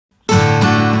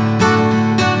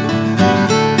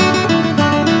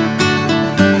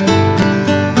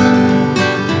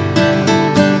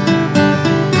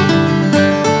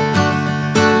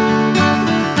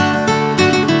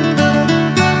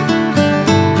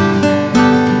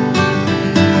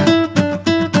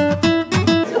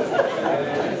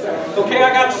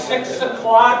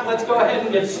o'clock. Let's go ahead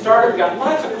and get started. We've got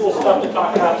lots of cool stuff to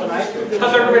talk about tonight.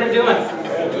 How's everybody doing?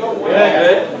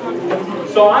 Good.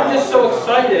 So I'm just so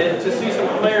excited to see some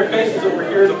familiar faces over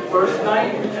here the first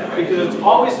night, because it's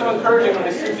always so encouraging when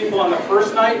I see people on the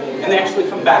first night and they actually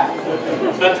come back.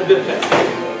 So that's a good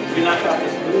thing. We knock out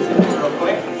this music real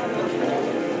quick.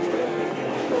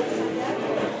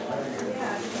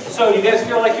 So you guys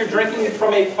feel like you're drinking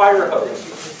from a fire hose?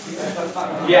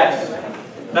 Yes.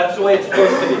 That's the way it's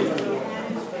supposed to be.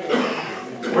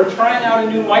 We're trying out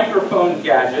a new microphone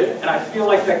gadget, and I feel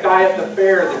like that guy at the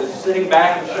fair that is sitting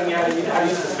back and showing you how to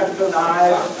use the Petco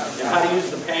knives and how to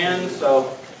use the pans.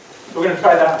 So we're going to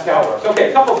try that out and see how it works. Okay,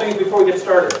 a couple things before we get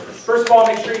started. First of all,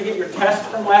 make sure you get your test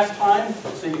from last time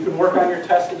so you can work on your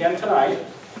test again tonight.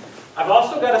 I've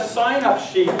also got a sign-up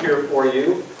sheet here for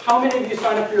you. How many of you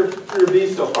signed up for your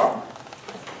bees so far?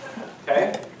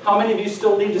 Okay. How many of you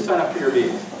still need to sign up for your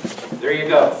bees? There you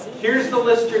go. Here's the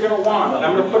list you're going to want. And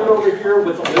I'm going to put it over here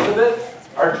with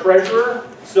Elizabeth, our treasurer.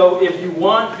 So if you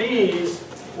want bees,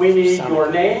 we need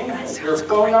your name, your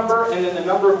phone number, and then the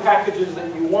number of packages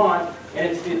that you want. And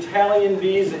it's the Italian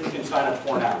bees that you can sign up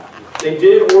for now. They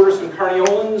did order some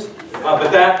Carniolans, but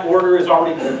that order is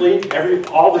already complete.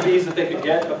 All the bees that they could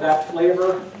get of that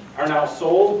flavor are now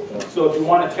sold. So if you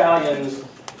want Italians,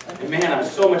 and man, I'm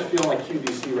so much feeling like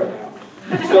QVC right now.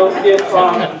 So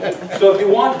if you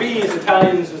want bees,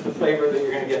 Italians is the flavor that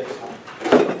you're going to get this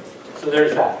time. So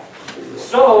there's that.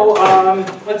 So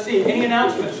let's see. Any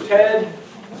announcements, Ted?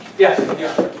 Yes.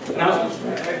 Yeah.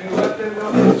 Announcements. Have you let them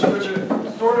know it's going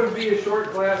to sort of be a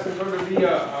short class and sort of be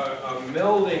a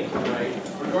melding tonight?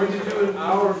 We're going to do an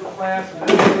hour class, and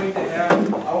then we're going to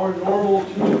have our normal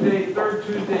third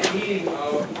Tuesday meeting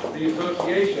of the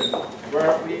association,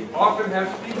 where we often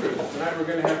have speakers. Tonight we're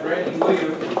going to have Randy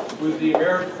Williams, who's the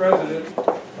Emeritus President,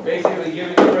 basically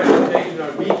giving a presentation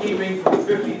on beekeeping from a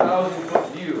 50,000-foot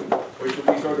view, which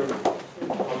will be sort of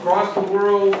across the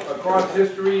world, across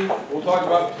history. We'll talk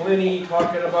about Pliny,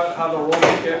 talking about how the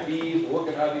Romans kept bees. We'll look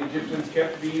at how the Egyptians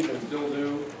kept bees and still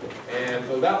do. And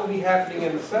so that will be happening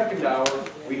in the second hour.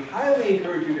 We highly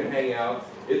encourage you to hang out.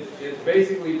 It's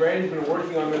basically, Brandon's been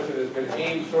working on this, and it's been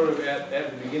aimed sort of at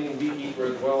the beginning beekeeper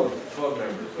as well as club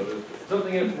members. So there's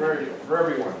something in it for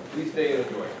everyone. Please stay and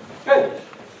enjoy. Good.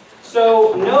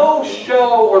 So no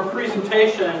show or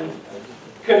presentation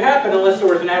could happen unless there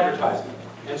was an advertisement.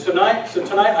 And so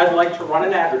tonight I'd like to run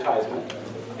an advertisement.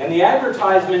 And the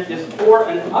advertisement is for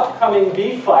an upcoming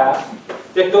bee class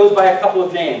that goes by a couple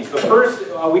of names. The first,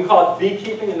 we call it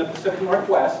Beekeeping in the Pacific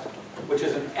Northwest, which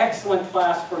is an excellent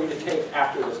class for you to take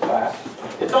after this class.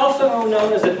 It's also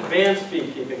known as Advanced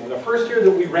Beekeeping. And the first year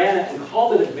that we ran it and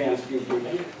called it Advanced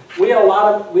Beekeeping, we had a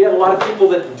lot of people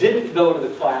that didn't go to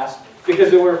the class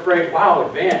because they were afraid, wow,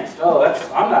 advanced. Oh,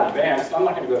 I'm not advanced. I'm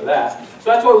not going to go to that.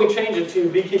 So that's why we changed it to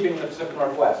Beekeeping in the Pacific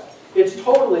Northwest. It's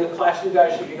totally a class you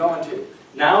guys should be going to.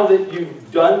 Now that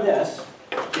you've done this,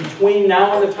 between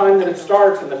now and the time that it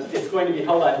starts, and it's going to be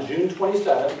held on June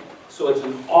 27th, so it's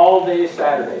an all-day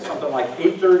Saturday, something like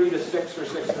 8:30 to 6 or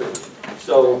 6:30.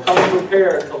 So come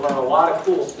prepared to learn a lot of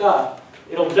cool stuff.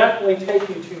 It'll definitely take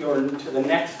you to the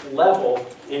next level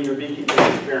in your beekeeping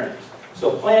experience.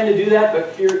 So plan to do that,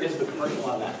 but here is the commercial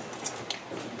on that.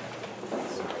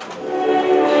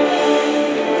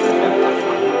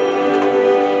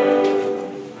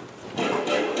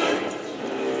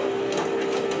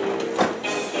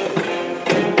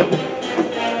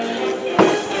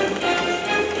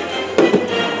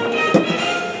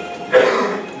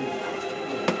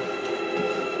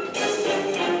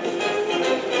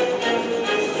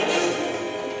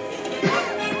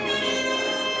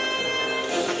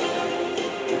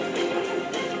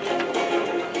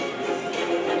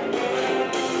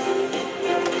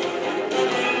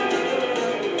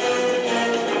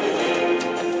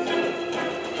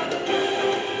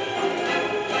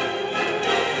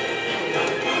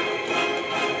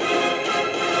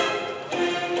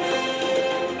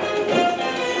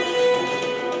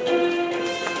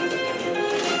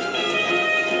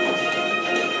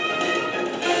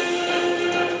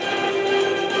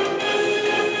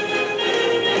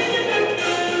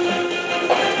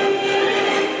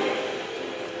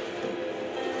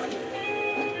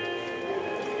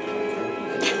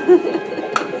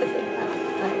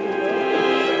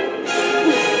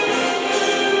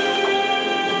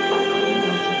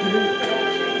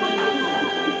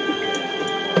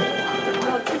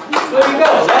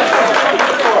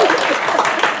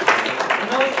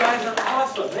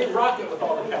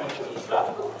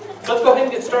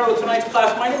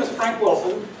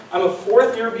 I'm a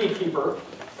fourth-year beekeeper,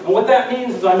 and what that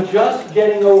means is I'm just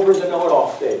getting over the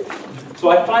know-it-all stage. So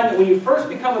I find that when you first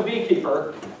become a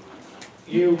beekeeper,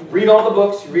 you read all the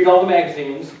books, you read all the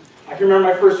magazines. I can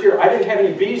remember my first year, I didn't have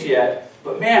any bees yet,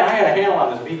 but man, I had a handle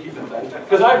on this beekeeping thing.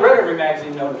 Because I'd read every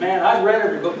magazine known to man, I'd read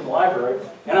every book in the library,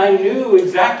 and I knew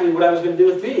exactly what I was going to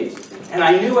do with bees. And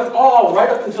I knew it all right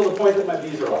up until the point that my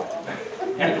bees arrived.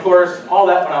 And of course, all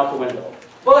that went out the window.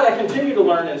 But I continued to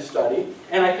learn and study,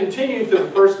 and I continued through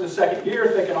the first and second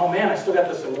year thinking, oh man, I still got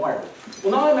this in wire.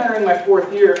 Well, now I'm entering my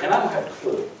fourth year, and I don't have a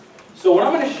clue. So what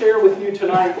I'm going to share with you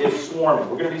tonight is swarming.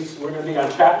 We're going to be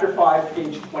on chapter 5,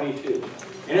 page 22.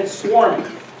 And it's swarming.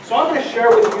 So I'm going to share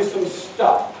with you some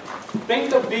stuff.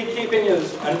 Think of beekeeping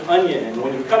as an onion, and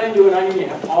when you cut into an onion, you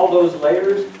have all those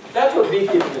layers. That's what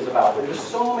beekeeping is about. There's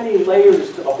so many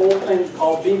layers to the whole thing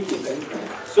called beekeeping.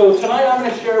 So tonight I'm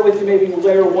going to share with you maybe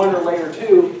layer 1 or layer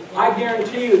 2. I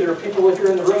guarantee you there are people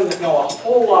here in the room that know a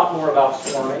whole lot more about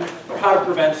swarming or how to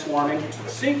prevent swarming.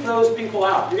 Seek those people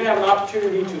out. You're going to have an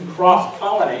opportunity to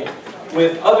cross-pollinate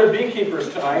with other beekeepers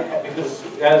tonight because,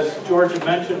 as George had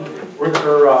mentioned,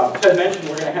 Ted mentioned,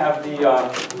 we're going to have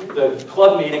the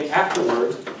club meeting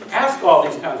afterwards. Ask all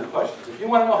these kinds of questions. If you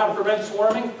want to know how to prevent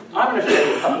swarming, I'm going to show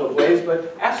you a couple of ways,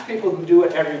 but ask people who do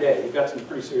it every day. We've got some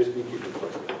pretty serious beekeepers for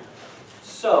you.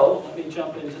 So, let me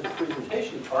jump into the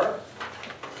presentation part.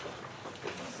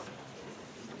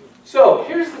 So,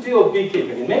 here's the deal with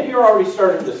beekeeping, and maybe you're already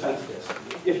starting to sense this.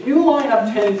 If you line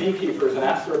up 10 beekeepers and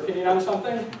ask their opinion on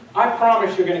something, I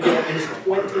promise you're going to get at least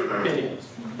 20 opinions.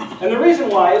 And the reason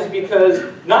why is because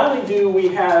not only do we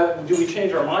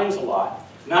change our minds a lot,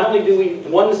 not only do we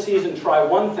one season try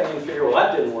one thing and figure, well,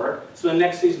 that didn't work, so the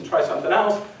next season try something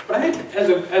else, but I think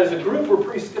as a group, we're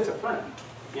pretty schizophrenic.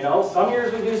 You know, some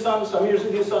years we do something, some years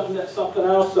we do something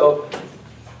else, so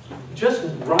just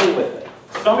run with it.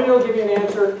 Somebody will give you an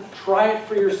answer, try it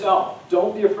for yourself.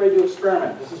 Don't be afraid to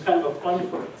experiment. This is kind of a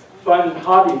fun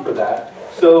hobby for that.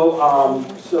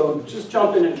 So just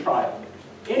jump in and try it.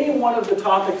 Any one of the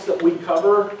topics that we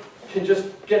cover can just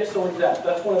get so in depth.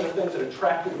 That's one of the things that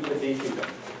attracted me to beekeeping,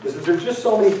 is that there's just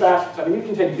so many facets. I mean, you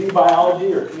can take bee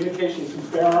biology or communication through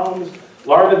pheromones,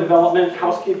 larva development,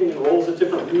 housekeeping and roles that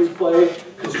different bees play,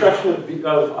 construction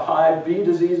of a hive, bee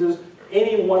diseases.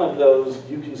 Any one of those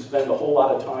you can spend a whole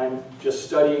lot of time just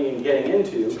studying and getting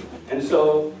into. And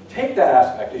so take that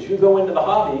aspect. As you go into the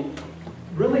hobby,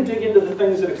 really dig into the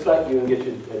things that excite you and get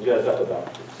you jazzed up about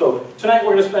it. So tonight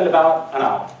we're going to spend about an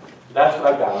hour. That's what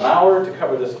I've got, an hour to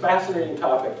cover this fascinating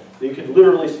topic that you could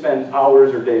literally spend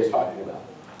hours or days talking about.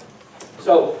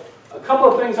 So a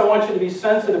couple of things I want you to be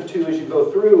sensitive to as you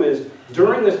go through is,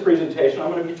 during this presentation,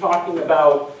 I'm going to be talking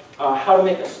about how to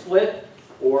make a split,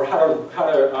 or how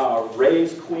to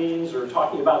raise queens, or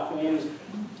talking about queens.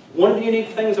 One of the unique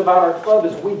things about our club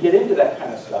is we get into that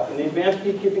kind of stuff. In the Advanced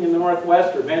Beekeeping in the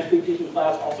Northwest, or Advanced Beekeeping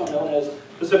Class, also known as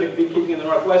Pacific Beekeeping in the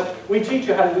Northwest, we teach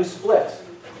you how to do splits.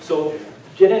 So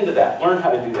get into that, learn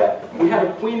how to do that. We have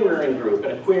a queen rearing group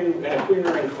and a queen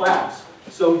rearing class.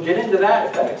 So get into that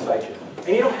if that excites you.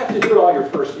 And you don't have to do it all your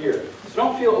first year. So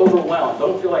don't feel overwhelmed.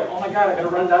 Don't feel like, oh my God, I got to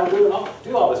run down and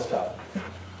do all this stuff.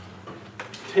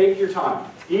 Take your time.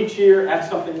 Each year, add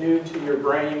something new to your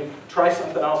brain. Try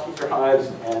something else with your hives,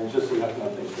 and just see how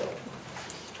things go.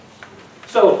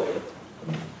 So,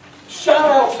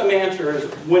 shout out some answers.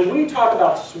 When we talk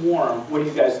about swarm, what do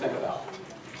you guys think about?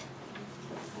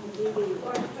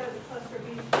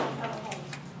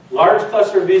 Large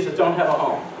cluster of bees that don't have a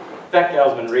home. That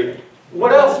gal's been reading.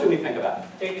 What else do we think about?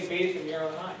 Taking bees from your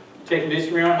own hive. Taking bees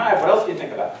from your own hive. What else do you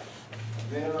think about?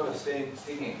 Minimum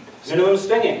stinging. Minimum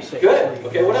stinging. Good.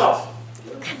 Okay, what else?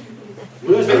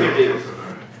 Losing your bees.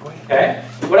 Okay,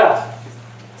 what else?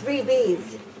 Free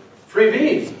bees. Free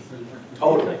bees.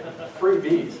 Totally. Free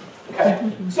bees.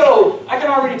 Okay, so I can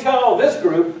already tell this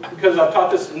group, because I've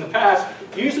taught this in the past,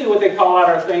 usually what they call out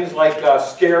are things like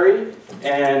scary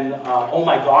and oh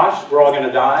my gosh, we're all going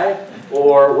to die,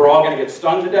 or we're all going to get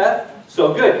stung to death.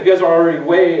 So good, you guys are already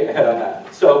way ahead on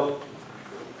that. So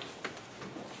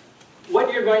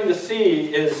what you're going to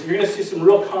see is, you're going to see some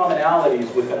real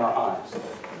commonalities within our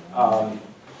hives.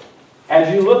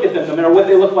 As you look at them, no matter what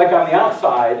they look like on the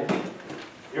outside,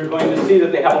 you're going to see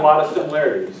that they have a lot of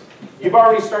similarities. You've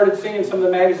already started seeing some of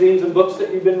the magazines and books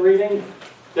that you've been reading,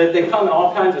 that they come in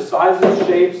all kinds of sizes,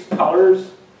 shapes,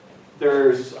 colors.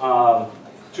 There's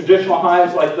traditional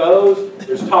hives like those.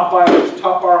 There's top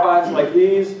bar hives like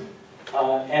these.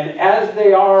 And as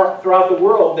they are throughout the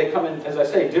world, they come in, as I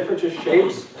say, different just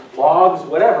shapes, logs,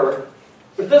 whatever.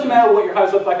 But it doesn't matter what your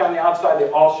hives look like on the outside, they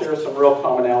all share some real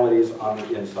commonalities on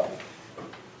the inside.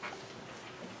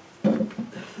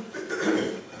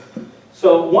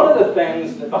 So one of the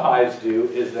things that the hives do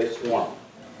is they swarm.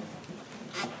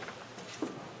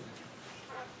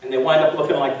 And they wind up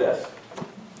looking like this.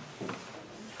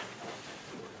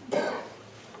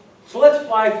 So let's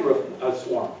fly through a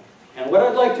swarm. And what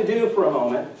I'd like to do for a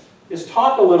moment is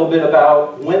talk a little bit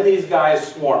about when these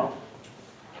guys swarm.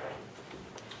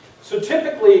 So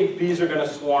typically, bees are going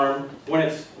to swarm when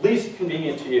it's least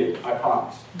convenient to you, I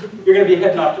promise. You're going to be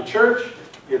heading off to church,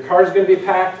 your car's going to be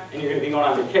packed, and you're going to be going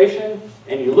on vacation,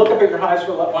 and you look up at your hives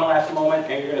for one last moment,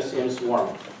 and you're going to see them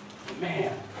swarming.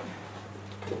 Man.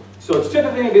 So it's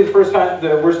typically going to be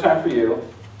the worst time for you.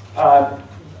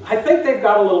 I think they've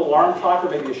got a little alarm clock or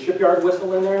maybe a shipyard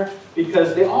whistle in there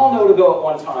because they all know to go at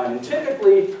one time. And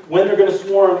typically, when they're going to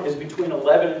swarm is between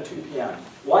 11 and 2 p.m.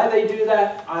 Why they do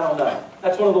that, I don't know.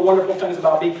 That's one of the wonderful things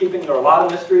about beekeeping. There are a lot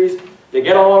of mysteries. They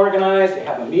get all organized, they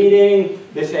have a meeting,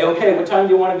 they say, okay, what time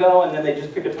do you want to go? And then they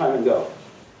just pick a time and go.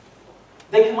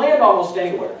 They can land almost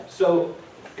anywhere. So,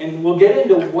 and we'll get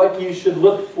into what you should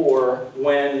look for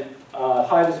when a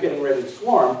hive is getting ready to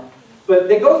swarm. But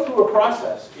they go through a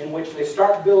process in which they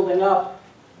start building up,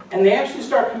 and they actually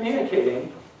start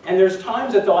communicating, and there's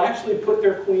times that they'll actually put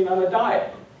their queen on a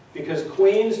diet. Because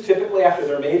queens, typically after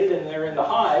they're mated and they're in the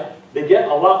hive, they get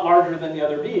a lot larger than the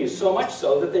other bees, so much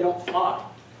so that they don't fly.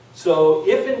 So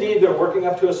if indeed they're working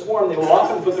up to a swarm, they will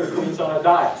often put their queens on a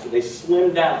diet, so they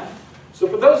slim down. So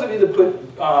for those of you that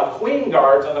put queen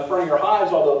guards on the front of your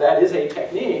hives, although that is a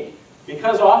technique,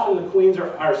 because often the queens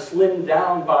are slimmed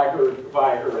down by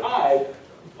her hive,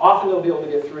 often they'll be able to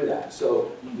get through that.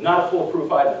 So not a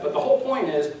foolproof item. But the whole point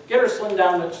is, get her slimmed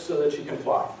down so that she can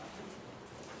fly.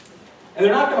 And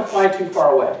they're not going to fly too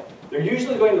far away. They're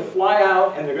usually going to fly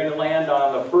out and they're going to land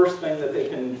on the first thing that they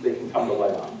can come to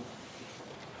light on.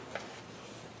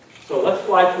 So let's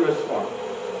fly through a swarm.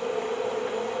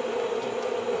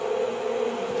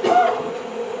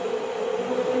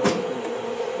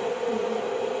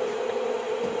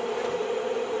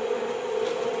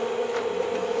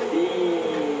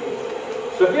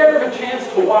 So if you ever have a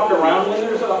chance to walk around when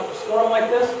there's a swarm like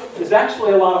this, it's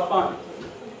actually a lot of fun.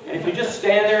 And if you just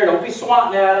stand there, don't be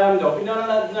swatting at them, don't be none of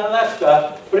that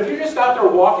stuff. But if you're just out there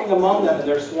walking among them and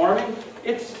they're swarming,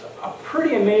 it's a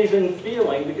pretty amazing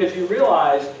feeling because you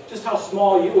realize just how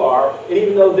small you are, and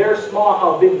even though they're small,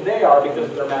 how big they are because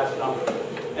of their mass number.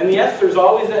 And yes, there's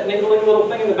always that niggling little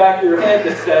thing in the back of your head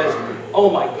that says,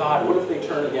 oh my God, what if they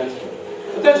turn against me?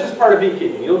 But that's just part of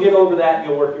beekeeping. You'll get over that and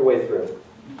you'll work your way through it.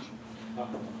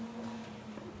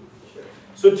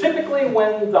 So typically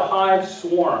when the hive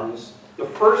swarms, the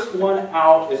first one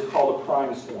out is called a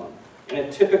prime swarm. And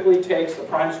it typically takes, the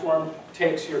prime swarm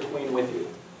takes your queen with you.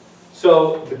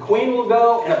 So the queen will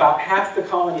go and about half the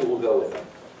colony will go with them.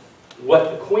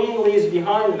 What the queen leaves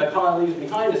behind and the colony leaves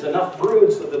behind is enough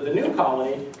brood so that the new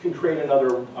colony can create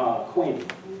another queen.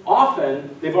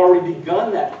 Often, they've already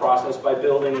begun that process by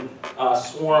building a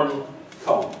swarm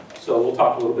comb. So we'll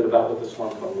talk a little bit about what the swarm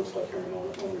comb looks like here in a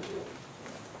moment.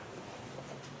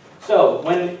 So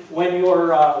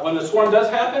when the swarm does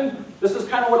happen, this is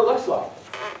kind of what it looks like.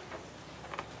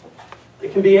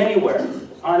 It can be anywhere,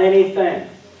 on anything.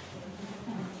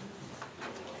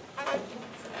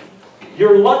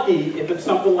 You're lucky if it's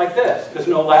something like this, because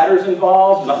no ladders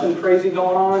involved, nothing crazy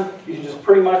going on. You can just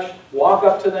pretty much walk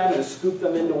up to them and scoop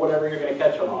them into whatever you're going to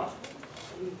catch them on.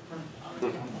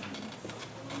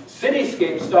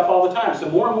 Cityscape stuff all the time. So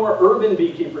more and more urban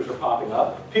beekeepers are popping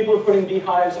up. People are putting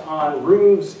beehives on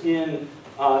roofs in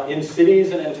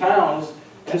cities and in towns.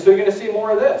 And so you're going to see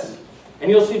more of this. And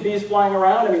you'll see bees flying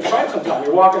around. I mean, try it sometime.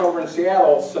 You're walking over in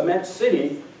Seattle, cement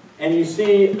city, and you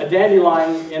see a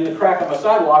dandelion in the crack on the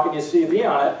sidewalk, and you see a bee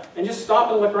on it, and just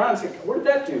stop and look around and say, where did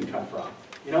that dude come from?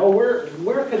 You know, where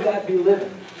could that be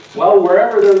living? Well,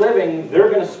 wherever they're living, they're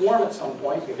going to swarm at some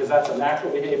point, because that's a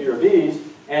natural behavior of bees.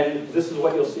 And this is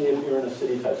what you'll see if you're in a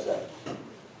city type setting.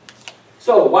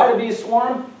 So why do bees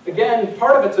swarm? Again,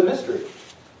 part of it's a mystery.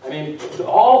 I mean,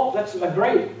 that's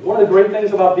great. One of the great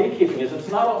things about beekeeping is it's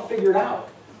not all figured out.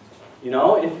 You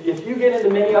know, if you get into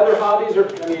many other hobbies, or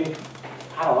I mean,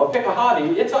 I don't know, pick a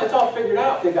hobby, it's all figured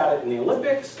out. They got it in the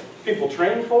Olympics, people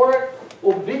train for it.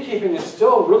 Well, beekeeping is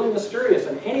still really mysterious,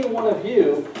 and any one of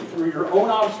you, through your own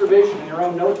observation and your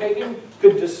own note-taking,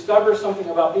 could discover something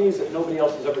about bees that nobody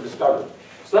else has ever discovered.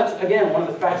 So that's, again, one of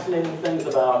the fascinating things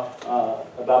about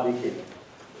beekeeping.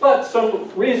 But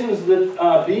some reasons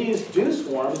that bees do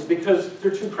swarm is because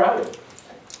they're too crowded.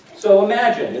 So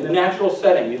imagine, in the natural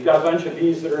setting, you've got a bunch of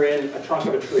bees that are in a trunk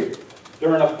of a tree.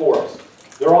 They're in a forest.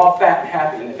 They're all fat and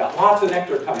happy, and they've got lots of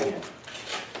nectar coming in.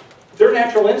 Their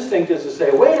natural instinct is to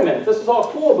say, wait a minute, this is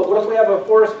all cool, but what if we have a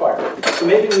forest fire? So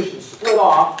maybe we should split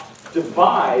off,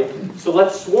 divide, so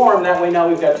let's swarm, that way now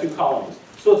we've got two colonies.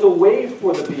 So it's a way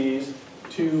for the bees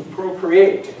to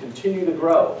procreate, to continue to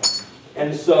grow.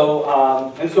 And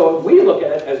so we look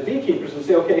at it as beekeepers and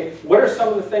say, okay, what are some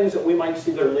of the things that we might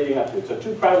see that are leading up to it? So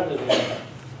too crowded is one thing.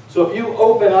 So if you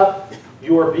open up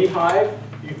your beehive,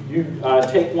 you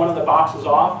take one of the boxes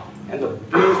off, and the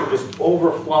bees are just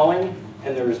overflowing,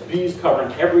 and there's bees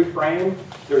covering every frame.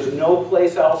 There's no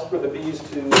place else for the bees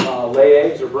to lay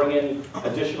eggs or bring in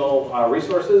additional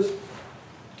resources.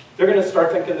 They're going to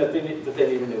start thinking that they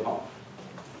need a new home.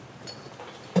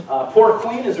 Poor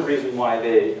queen is a reason why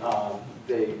they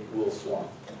will swarm.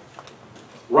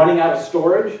 Running out of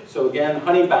storage. So again,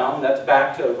 honey bound, that's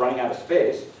back to running out of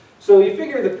space. So you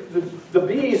figure the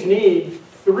bees need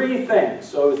 3 things.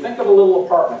 So think of a little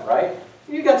apartment, right?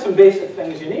 You've got some basic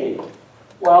things you need.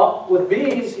 Well, with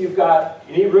bees, you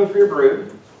need room for your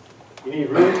brood. You need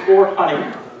room for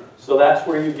honey. So that's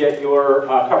where you get your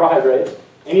carbohydrates.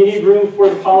 And you need room for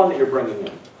the pollen that you're bringing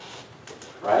in.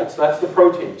 Right? So that's the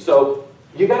protein. So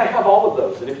you got to have all of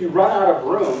those. And if you run out of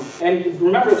room, and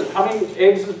remember, how many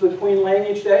eggs is the queen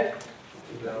laying each day?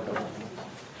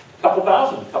 A couple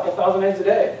thousand eggs a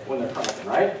day when they're cranking,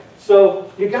 right?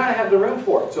 So you got to have the room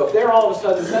for it. So if they're all of a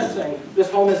sudden sensing this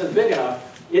home isn't big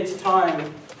enough, it's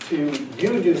time to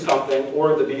you do something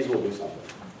or the bees will do something.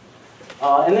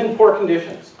 And then poor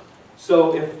conditions.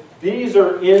 So if bees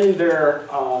are in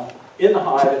the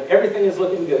hive, everything is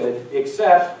looking good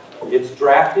except it's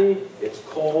drafty, it's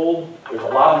cold, there's a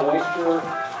lot of moisture.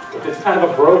 If it's kind of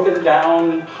a broken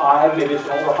down hive, maybe it's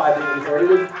an older hive that you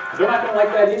inherited, they're not going to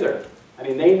like that either. I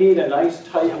mean, they need a nice,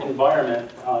 tight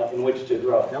environment in which to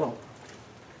grow. Hello.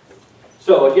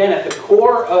 So again, at the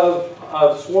core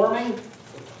of swarming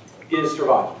is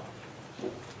survival.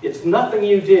 It's nothing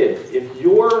you did. If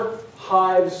your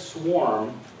hives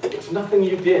swarm, it's nothing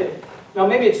you did. Now,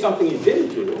 maybe it's something you didn't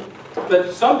do,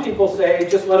 but some people say,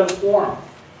 just let them swarm.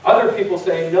 Other people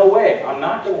say, no way, I'm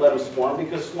not going to let them swarm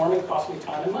because swarming costs me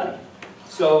time and money.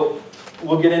 So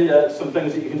we'll get into some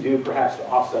things that you can do perhaps to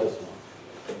offset a swarm.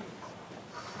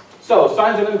 So,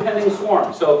 signs of impending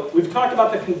swarm. So, we've talked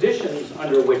about the conditions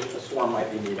under which a swarm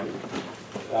might be meeting.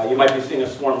 You might be seeing a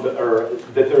swarm, or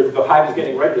that the hive is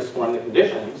getting ready to swarm, the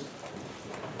conditions.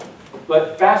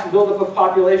 But fast buildup of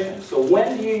population. So,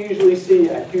 when do you usually see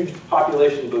a huge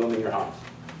population boom in your hives?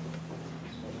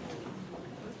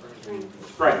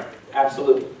 Spring,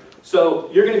 absolutely. So,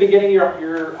 you're going to be getting your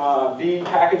bee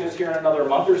packages here in another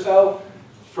month or so.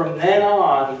 From then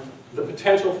on, the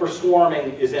potential for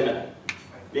swarming is imminent,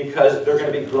 because they're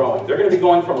going to be growing. They're going to be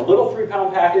going from a little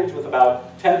 3-pound package with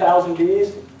about 10,000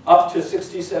 bees up to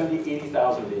 60, 70,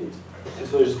 80,000 bees. And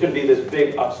so there's going to be this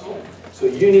big upswing. So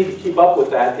you need to keep up with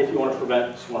that if you want to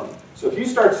prevent swarming. So if you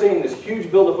start seeing this huge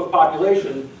buildup of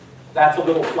population, that's a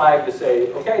little flag to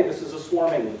say, okay, this is a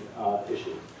swarming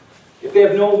issue. If they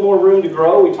have no more room to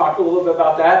grow, we talked a little bit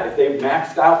about that. If they've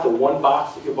maxed out the 1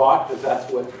 box that you bought, because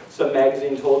that's what some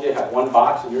magazine told you, have 1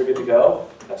 box and you're good to go.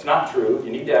 That's not true.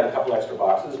 You need to have a couple extra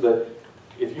boxes, but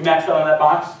if you max out on that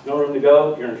box, no room to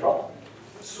go, you're in trouble.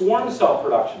 Swarm cell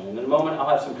production. And in a moment, I'll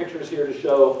have some pictures here to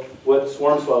show what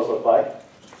swarm cells look like.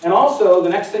 And also, the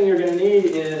next thing you're going to need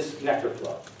is nectar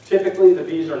flow. Typically, the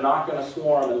bees are not going to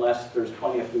swarm unless there's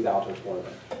plenty of food out there for them.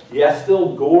 Yes,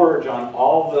 they'll gorge on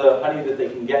all the honey that they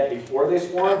can get before they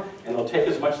swarm, and they'll take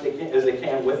as much as they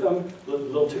can with them,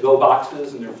 little to-go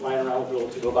boxes, and they're flying around with little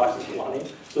to-go boxes of honey.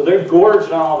 So they're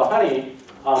gorged on all the honey,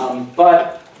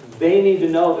 but they need to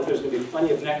know that there's going to be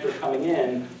plenty of nectar coming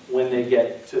in when they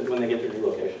get to their new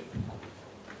location.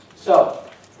 So,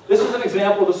 this is an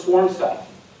example of a swarm cell.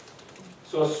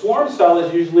 So a swarm cell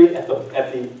is usually at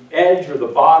the edge or the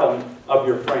bottom of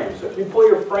your frame. So if you pull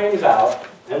your frames out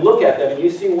and look at them and you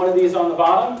see one of these on the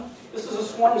bottom, this is a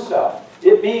swarm cell.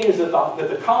 It means that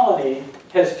the colony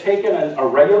has taken a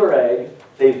regular egg,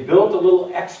 they've built a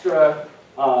little extra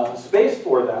space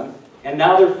for them, and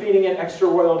now they're feeding it extra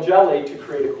royal jelly to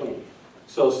create a queen.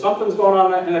 So something's going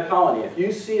on in the colony. If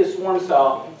you see a swarm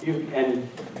cell, you've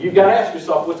got to ask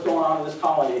yourself what's going on in this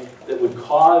colony that would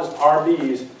cause our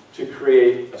bees to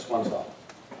create a swarm cell.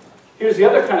 Here's the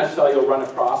other kind of cell you'll run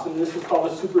across, and this is called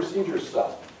a supersedure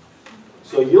cell.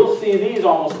 So you'll see these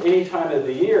almost any time of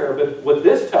the year, but what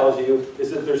this tells you is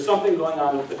that there's something going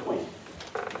on with the queen.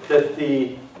 That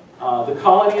the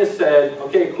colony has said,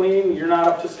 okay, queen, you're not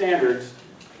up to standards.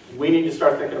 We need to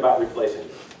start thinking about replacing you.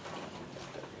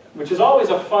 Which is always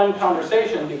a fun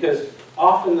conversation, because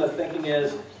often the thinking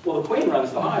is, well, the queen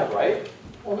runs the hive, right?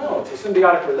 Well, no, it's a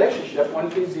symbiotic relationship.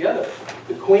 One feeds the other.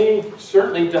 The queen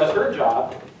certainly does her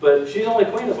job, but she's only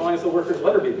queen as long as the workers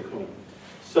let her be the queen.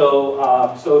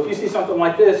 So, so if you see something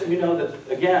like this, you know that,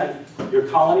 again, your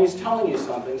colony's telling you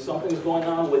something. Something's going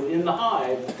on within the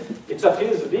hive. It's up to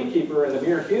you as a beekeeper and the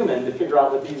mere human to figure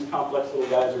out what these complex little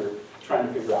guys trying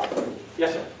to figure out.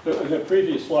 Yes, sir? But in the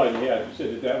previous slide you had, you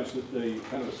said that that was the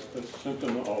kind of a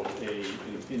symptom of an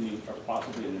impending, or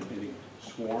possibly an impending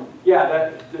swarm.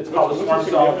 Yeah, it's called a swarm What's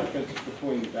the cell. significance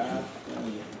between that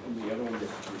and the other one that you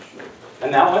showed?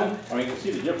 And that one? I mean, you can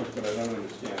see the difference, but I don't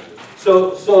understand it.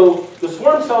 So the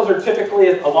swarm cells are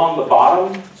typically along the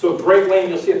bottom. So a great way, and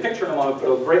you'll see a picture in a moment,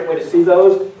 but a great way to see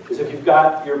those is if you've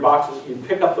got your boxes, you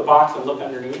pick up the box and look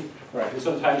underneath. Right. And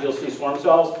sometimes you'll see swarm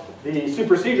cells. The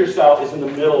supersedure cell is in the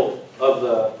middle of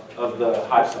the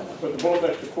hive center. But they're both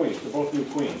extra queens, they're both new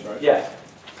queens, right? Yes.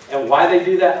 And why they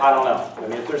do that, I don't know. I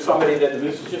mean, if there's somebody that... And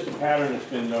this is just a pattern that's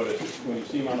been noticed. When you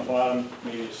see them on the bottom,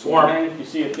 maybe it's Swarming. You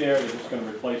see it there, they're just going to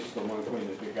replace the one queen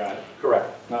that they got.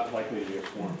 Correct. Not likely to be a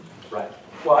swarm. Right.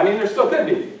 Well, I mean, there still could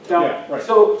be. Now, Yeah, right.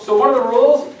 so one of the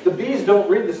rules, the bees don't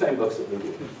read the same books that we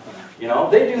do. You know,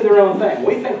 they do their own thing.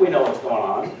 We think we know what's going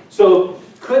on. So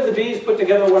could the bees put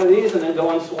together one of these and then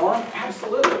go and swarm?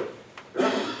 Absolutely.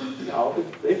 You know,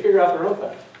 they figure out their own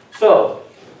thing. So,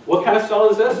 what kind of cell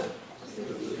is this?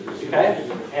 Okay,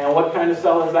 and what kind of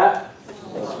cell is that?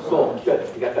 Cool, good,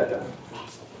 you got that done.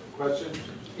 Question?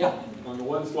 Yeah. On the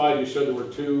one slide you showed there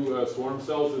were two swarm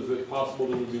cells. Is it possible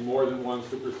there would be more than one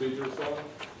supersedure cell?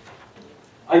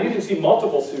 You can see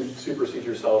multiple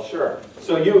supersedure cells, sure.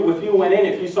 So if you went in,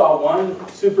 if you saw one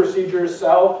supersedure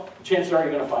cell, chances are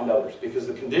you're going to find others because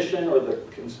the condition or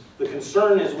the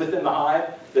concern is within the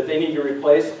hive that they need to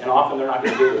replace, and often they're not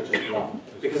going to do it with just one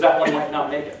because that one might not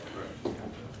make it.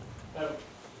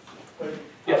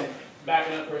 Yes.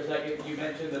 Backing up for a second, you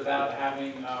mentioned about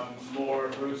having more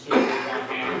brood supers on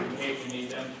hand in case you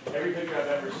need them. Every picture I've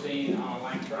ever seen on a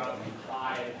line trout and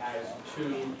Clyde has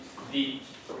two deep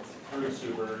brood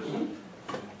supers.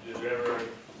 Is there ever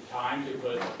time to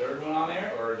put a third one on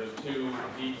there, or does two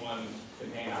deep ones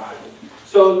contain a hive?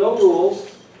 So no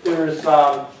rules. There's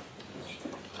so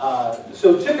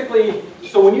typically,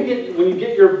 so when you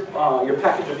get your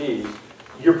package of bees,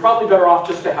 you're probably better off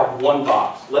just to have one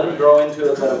box. Let them grow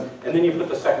into it, and then you put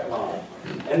the second one on.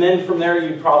 And then from there,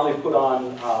 you'd probably put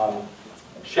on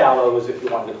shallows if you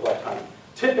wanted to collect honey.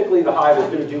 Typically, the hive is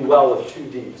going to do well with two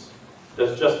deeps.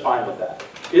 Does just fine with that.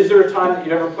 Is there a time that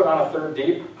you'd ever put on a third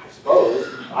deep? I suppose.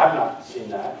 I've not seen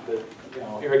that. But you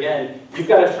know, here again, you've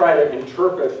got to try to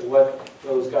interpret what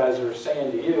those guys are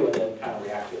saying to you and then kind of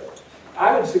react to it.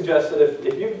 I would suggest that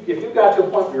if you've got to a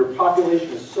point where your population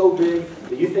is so big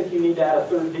that you think you need to add a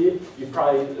third deep, you'd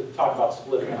probably talk about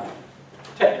splitting it out.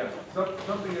 Yeah,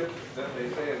 something that they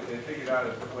say is they figured out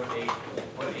is that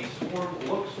when a swarm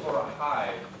looks for a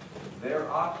hive, their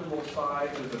optimal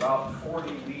size is about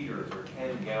 40 liters or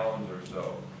 10 gallons or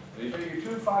so. So you figure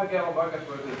 2 5-gallon buckets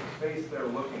worth is the space they're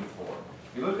looking for.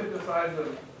 You look at the size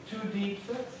of 2 deeps,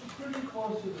 that's pretty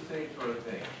close to the same sort of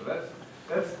thing. So that's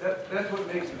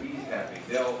what makes the bees happy.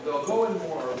 They'll go in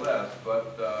more or less,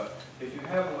 but if you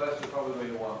have less, you're probably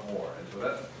going to want more. And so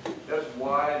that's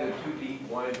why the 2 deep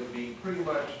winds up being pretty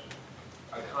much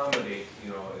accommodates, you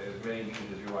know, as many bees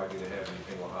as you're likely to have in a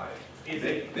single hive.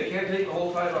 They can't take the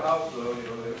whole side of a house, though. You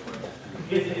know,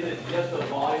 Is it just a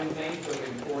volume thing, so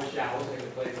in 4 shallows they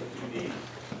could place a 2 deep?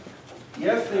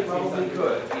 yes, they probably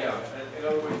could. Yeah. In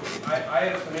other words, I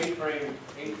have some 8-frame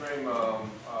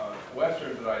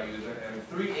westerns that I use, and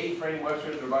 3 8-frame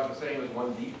westerns are about the same as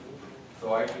 1 deep. So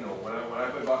when I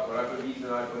put bees in,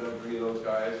 I put up 3 of those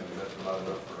guys, and that's about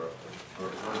enough for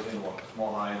a single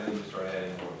small hive. Then you start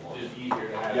adding more. Just easier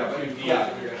to have Yeah, 2 deep if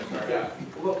you're going to start. Yeah.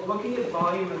 Looking at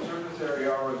volume and surface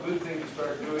area are a good thing to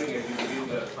start doing if you begin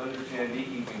to understand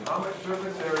beekeeping. How much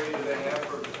surface area do they have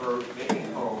for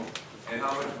making home, and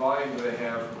how much volume do they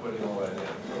have for putting all that in?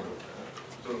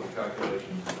 Sort of the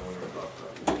calculations that we were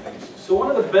talking about. So one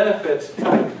of the benefits,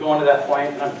 kind of going to that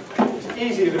point, and it's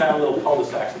easy to go down little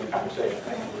cul-de-sacs in the conversation.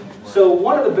 So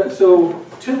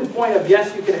to the point of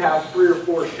yes, you could have 3 or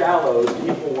 4 shallows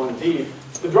equal 1 deep.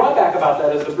 The drawback about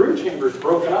that is the brood chamber is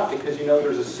broken up because you know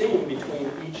there's a seam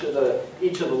between each of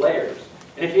the layers.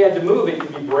 And if you had to move it,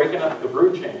 you'd be breaking up the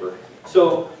brood chamber.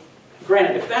 So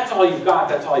granted, if that's all you've got,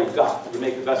 that's all you've got. You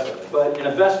make the best of it. But in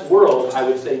a best world, I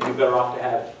would say you're better off to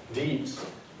have deeps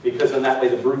because in that way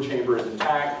the brood chamber is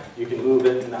intact. You can move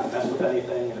it and not mess with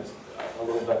anything, and it's a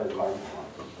little better environment.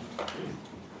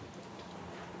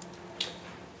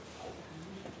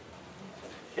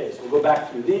 Okay, so we'll go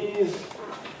back through these.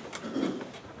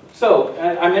 So,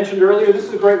 I mentioned earlier, this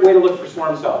is a great way to look for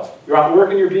swarm cells. You're out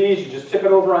working your bees, you just tip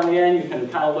it over on the end, you can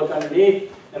kind of look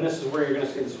underneath, and this is where you're going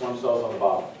to see the swarm cells on the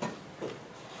bottom.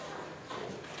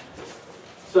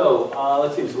 So,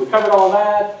 let's see, so we covered all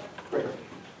that. Great.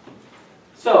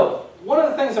 So, one of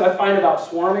the things that I find about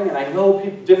swarming, and I know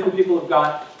different people have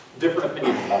got different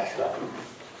opinions about stuff,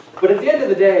 but at the end of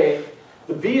the day,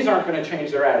 the bees aren't going to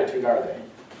change their attitude, are they?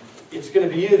 It's going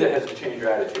to be you that has to change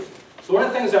your attitude. So one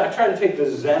of the things that I try to take the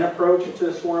Zen approach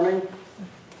to swarming,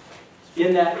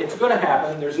 in that it's going to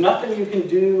happen. There's nothing you can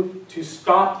do to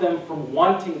stop them from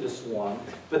wanting to swarm,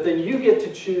 but then you get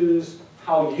to choose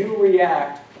how you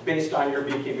react based on your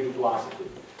beekeeping philosophy.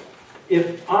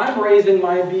 If I'm raising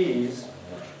my bees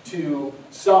to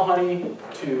sell honey,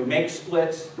 to make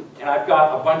splits, and I've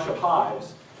got a bunch of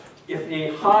hives, if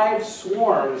a hive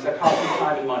swarms, that costs me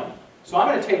time and money. So I'm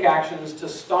going to take actions to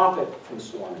stop it from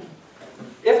swarming.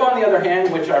 If, on the other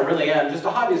hand, which I really am, just a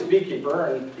hobbyist beekeeper,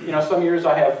 and some years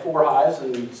I have 4 hives,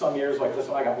 and some years like this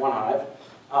one I got 1 hive,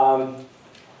 I'm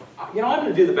going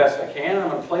to do the best I can, and I'm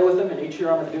going to play with them, and each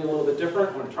year I'm going to do a little bit different.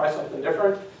 I'm going to try something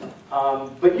different.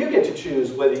 But you get to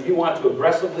choose whether you want to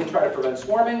aggressively try to prevent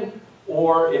swarming,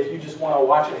 or if you just want to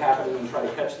watch it happen and try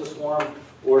to catch the swarm,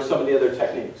 or some of the other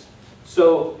techniques.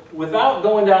 So without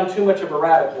going down too much of a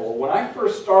rabbit hole, when I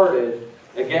first started,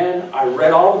 again, I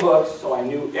read all the books, so I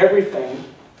knew everything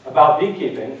about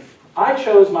beekeeping. I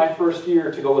chose my first year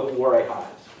to go with Warre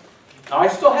hives. Now, I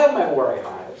still have my Warre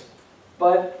hives,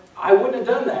 but I wouldn't have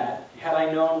done that had I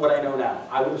known what I know now.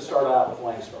 I would have started out with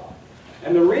Langstroth.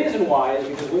 And the reason why is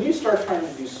because when you start trying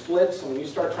to do splits, and when you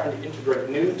start trying to integrate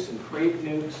nukes and create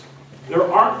nukes, there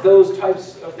aren't those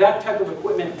types of, that type of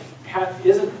equipment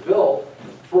isn't built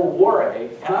for Warre,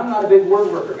 and I'm not a big word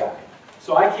worker guy.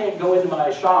 So I can't go into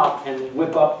my shop and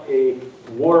whip up a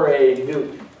Warre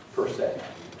nuke, per se.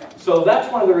 So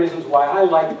that's one of the reasons why I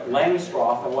like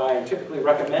Langstroth and why I typically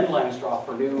recommend Langstroth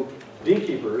for new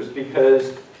beekeepers,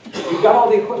 because you've got all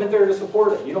the equipment there to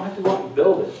support it. You don't have to go out and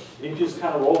build it. You just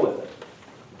kind of roll with it.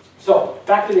 So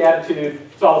back to the attitude,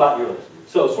 it's all about yours.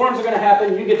 So swarms are going to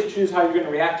happen. You get to choose how you're going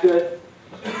to react to it.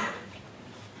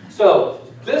 So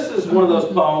this is one of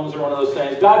those poems or one of those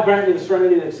sayings. God grant me the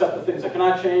serenity to accept the things I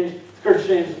cannot change, the courage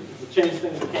to change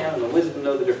things I can, and the wisdom to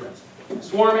know the difference.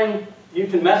 Swarming, you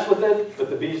can mess with it,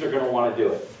 but the bees are going to want to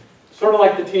do it. Sort of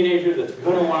like the teenager that's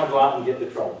going to want to go out and get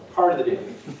into trouble. Part of the deal.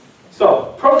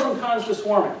 So, pros and cons to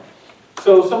swarming.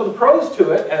 So some of the pros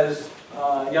to it, as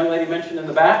a young lady mentioned in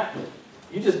the back,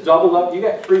 you just double up, you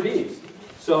get free bees.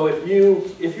 So if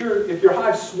your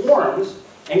hive swarms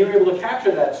and you're able to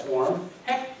capture that swarm,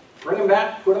 heck, bring them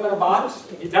back, put them in a box,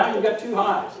 now you've got 2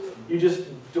 hives. You just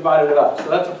divided it up. So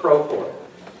that's a pro for it.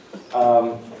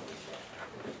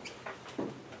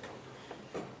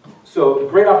 So a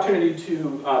great opportunity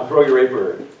to grow your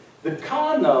apiary. The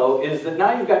con, though, is that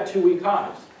now you've got 2 weak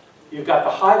hives. You've got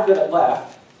the hive that it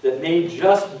left that may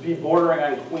just be bordering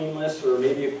on queenless or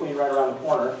maybe a queen right around the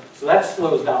corner. So that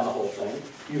slows down the whole thing.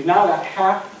 You've now got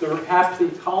half the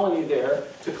colony there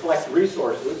to collect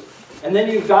resources. And then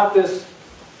you've got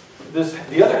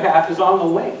the other half is on the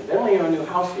wing. They don't even have a new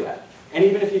house yet. And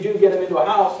even if you do get them into a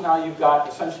house, now you've got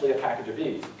essentially a package of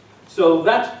bees. So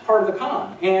that's part of the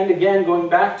con. And again, going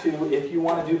back to if you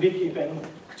want to do beekeeping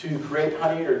to create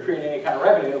honey or create any kind of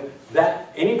revenue,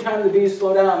 that anytime the bees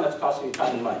slow down, that's costing you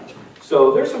time and money.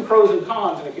 So there's some pros and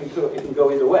cons, and it can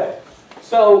go either way.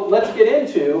 So let's get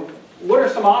into what are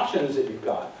some options that you've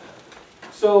got.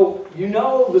 So you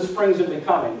know the springs have been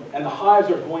coming, and the hives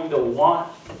are going to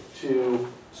want to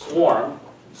swarm.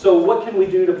 So what can we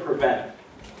do to prevent it?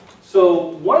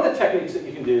 So one of the techniques that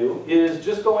you can do is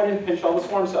just go in and pinch all the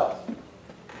swarm cells.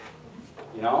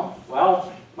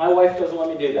 Well, my wife doesn't let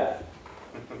me do that.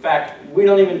 In fact, we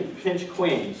don't even pinch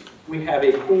queens. We have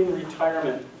a queen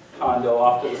retirement condo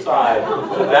off to the side.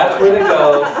 So that's where they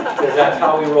go, because that's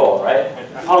how we roll, right?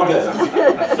 All good.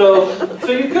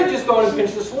 So you could just go in and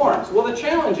pinch the swarms. Well, the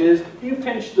challenge is you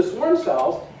pinch the swarm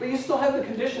cells, but you still have the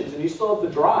conditions and you still have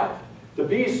the drive. The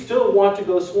bees still want to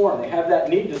go swarm. They have that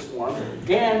need to swarm.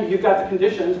 And you've got the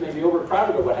conditions, maybe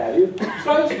overcrowded or what have you.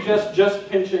 So I would suggest just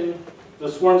pinching the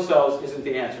swarm cells isn't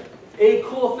the answer. A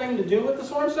cool thing to do with the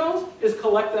swarm cells is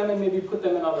collect them and maybe put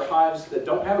them in other hives that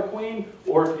don't have a queen,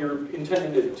 or if you're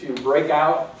intending to break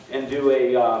out and do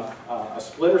a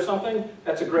split or something,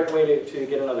 that's a great way to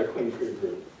get another queen for your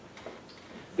group.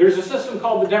 There's a system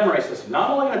called the Demeray system. Now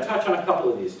I'm only going to touch on a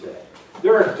couple of these today.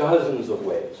 There are dozens of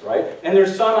ways, right? And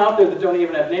there's some out there that don't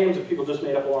even have names that people just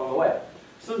made up along the way.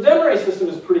 So the Demeray system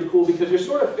is pretty cool because you're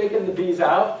sort of faking the bees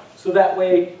out, so that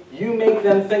way you make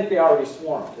them think they already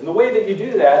swarmed. And the way that you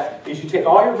do that is you take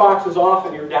all your boxes off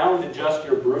and you're down to just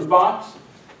your brood box,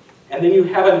 and then you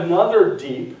have another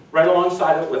deep right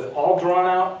alongside it with all drawn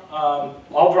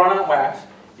out wax.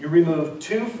 You remove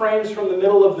 2 frames from the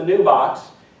middle of the new box.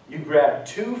 You grab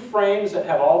 2 frames that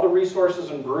have all the resources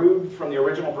and brood from the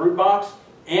original brood box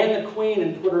and the queen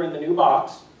and put her in the new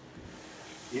box.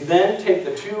 You then take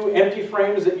the 2 empty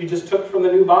frames that you just took from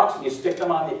the new box and you stick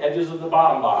them on the edges of the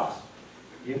bottom box.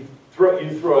 You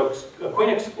You throw a queen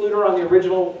excluder on the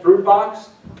original brood box,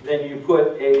 then you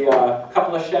put a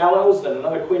couple of shallows, then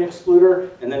another queen excluder,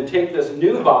 and then take this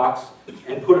new box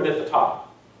and put it at the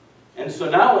top. And so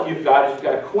now what you've got is you've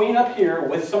got a queen up here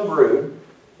with some brood.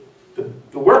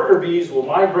 The worker bees will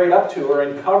migrate up to her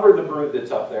and cover the brood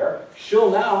that's up there. She's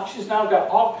now got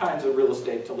all kinds of real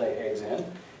estate to lay eggs in.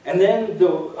 And then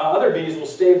the other bees will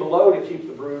stay below to keep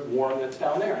the brood warm that's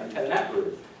down there and tend that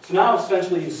brood. So now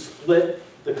essentially you split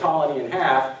the colony in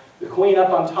half. The queen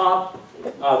up on top,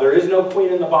 there is no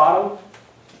queen in the bottom.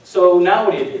 So now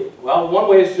what do? Well, one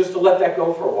way is just to let that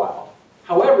go for a while.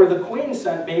 However, the queen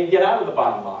scent may get out of the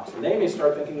bottom box, and they may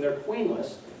start thinking they're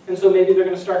queenless, and so maybe they're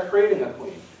going to start creating a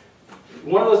queen.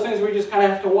 One of those things where you just kind of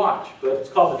have to watch, but it's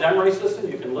called the Demery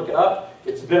system. You can look it up.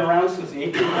 It's been around since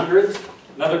the 1800s.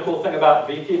 Another cool thing about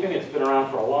beekeeping, it's been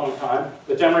around for a long time,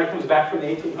 but Demery comes back from the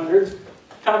 1800s.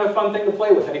 Kind of a fun thing to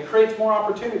play with, and it creates more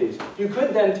opportunities. You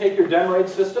could then take your Demery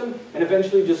system and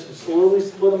eventually just slowly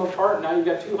split them apart, and now you've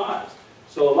got two hives.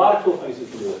 So a lot of cool things you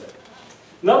can do with it.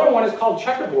 Another one is called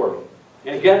checkerboarding.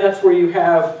 And again, that's where you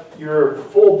have your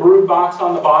full brood box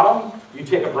on the bottom. You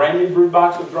take a brand new brood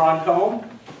box with drawn comb.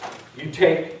 You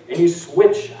take and you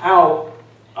switch out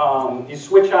the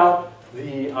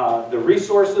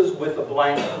resources with a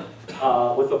blank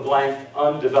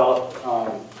undeveloped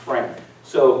frame.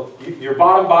 So your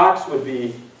bottom box would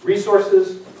be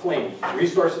resources clean,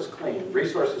 resources clean,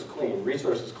 resources clean,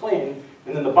 resources clean,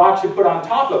 and then the box you put on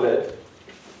top of it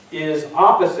is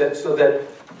opposite, so that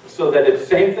it's the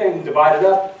same thing divided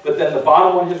up, but then the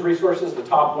bottom one has resources, the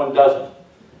top one doesn't.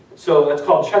 So that's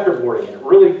called checkerboarding.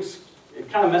 It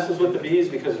kind of messes with the bees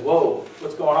because, whoa,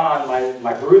 what's going on?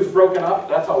 My brood's broken up.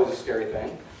 That's always a scary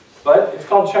thing. But it's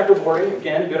called checkerboarding.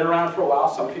 Again, been around for a while.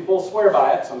 Some people swear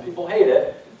by it. Some people hate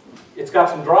it. It's got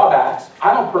some drawbacks.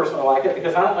 I don't personally like it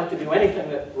because I don't like to do anything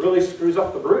that really screws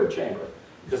up the brood chamber.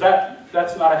 Because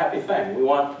that's not a happy thing. We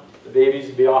want the babies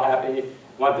to be all happy. We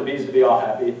want the bees to be all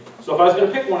happy. So if I was going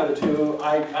to pick one of the two,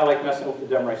 I like messing with the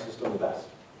Demery system the best.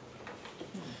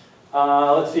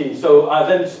 Let's see, so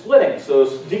then splitting. So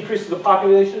decreases the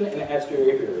population and adds to your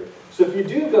apiary. So if you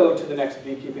do go to the next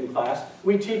beekeeping class,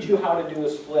 we teach you how to do a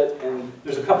split, and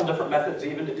there's a couple different methods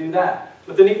even to do that.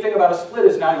 But the neat thing about a split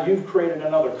is now you've created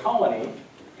another colony,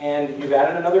 and you've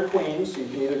added another queen, so you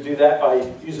can either do that by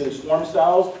using swarm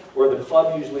cells, or the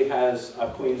club usually has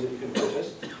queens that you can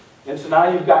purchase. And so now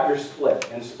you've got your split.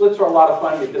 And splits are a lot of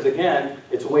fun because, again,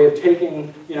 it's a way of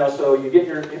taking, so you get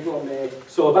your April and May.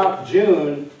 So about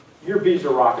June, your bees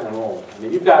are rocking and rolling. I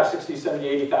mean, you've got 60, 70,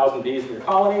 80,000 bees in your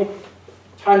colony.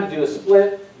 Time to do a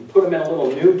split. You put them in a little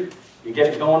nuke. You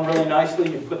get it going really nicely.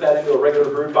 You put that into a regular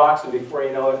brood box, and before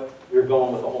you know it, you're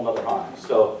going with a whole other hive.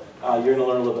 So you're going to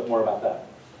learn a little bit more about that.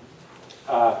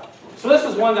 So this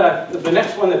is one that the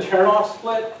next one, the Chernoff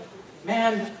split.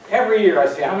 Man, every year I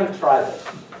say, I'm going to try this.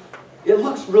 It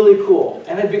looks really cool,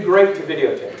 and it'd be great to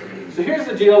videotape. So here's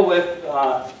the deal with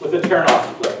the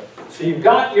Chernoff split. So you've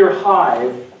got your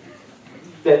hive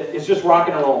that is just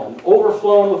rocking and rolling,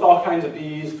 overflowing with all kinds of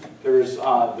bees.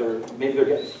 Maybe they're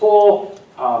getting full.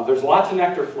 There's lots of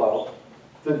nectar flow.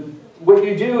 What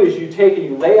you do is you take and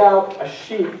you lay out a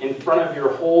sheet in front of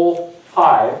your whole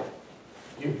hive.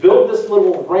 You build this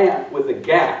little ramp with a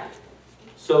gap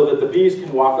so that the bees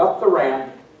can walk up the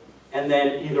ramp and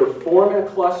then either form in a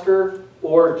cluster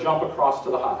or jump across to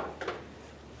the hive.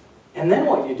 And then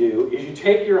what you do is you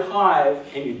take your hive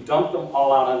and you dump them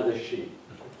all out onto this sheet.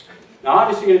 Now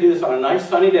obviously you're going to do this on a nice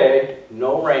sunny day,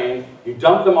 no rain. You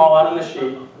dump them all out on the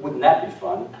sheet. Wouldn't that be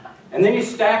fun? And then you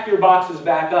stack your boxes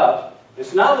back up. And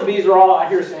so now the bees are all out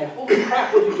here saying, holy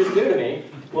crap, what did you just do to me?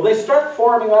 Well, they start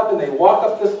forming up and they walk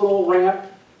up this little ramp.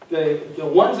 The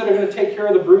ones that are going to take care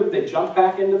of the brood, they jump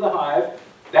back into the hive.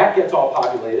 That gets all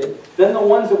populated. Then the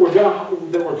ones that we're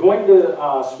going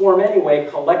to swarm anyway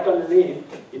collect underneath.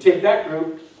 You take that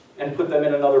group and put them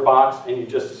in another box, and you've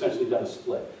just essentially done a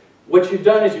split. What you've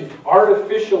done is you've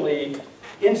artificially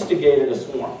instigated a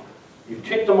swarm. You've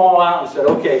kicked them all out and said,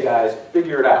 okay guys,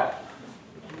 figure it out.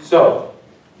 So,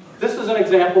 this is an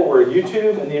example where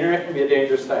YouTube and the internet can be a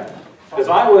dangerous thing. Because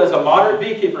I was a moderate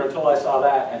beekeeper until I saw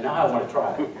that, and now I want to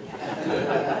try it.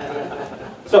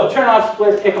 So, turn off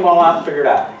split, kick them all out, and figure it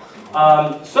out.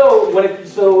 One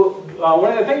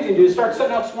of the things you can do is start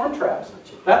setting out swarm traps.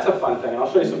 That's a fun thing, and I'll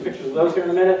show you some pictures of those here in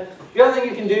a minute. The other thing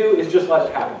you can do is just let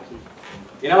it happen.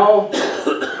 They're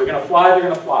going to fly, they're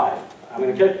going to fly. I'm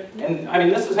going to get, and I mean,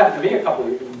 this has happened to me a couple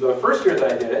of years. The first year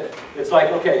that I did it, it's like,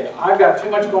 okay, I've got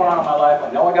too much going on in my life. I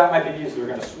know I got my bees. They're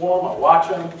going to swarm. I'll watch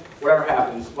them. Whatever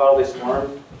happens, well, they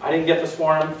swarm. I didn't get the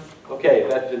swarm. Okay,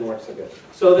 that didn't work so good.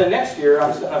 So the next year,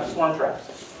 I'm setting up swarm traps.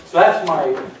 So that's my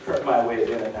way of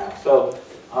doing it now. So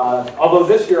Although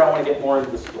this year I want to get more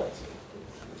into the splits.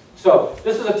 So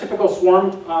this is a typical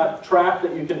swarm trap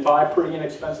that you can buy pretty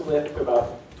inexpensively. I think they're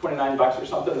about 29 bucks or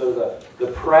something. They're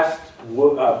the pressed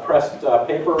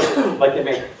paper like they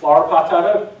make flower pots out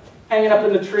of. Hanging up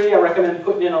in the tree, I recommend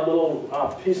putting in a little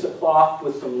piece of cloth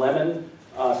with some lemon,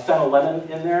 stem of lemon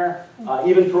in there.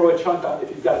 Even throw a chunk of, if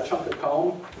you've got a chunk of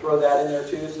comb, throw that in there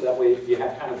too, so that way you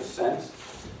have kind of a sense.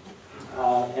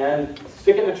 And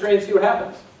stick it in a tree and see what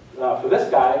happens. For this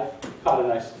guy, caught a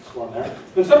nice swarm there.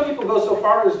 And some people go so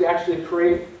far as to actually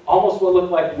create almost what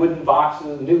look like wooden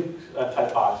boxes, nuke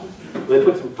type boxes. They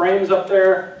put some frames up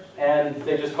there, and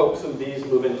they just hope some bees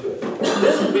move into it.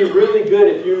 This would be really good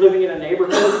if you're living in a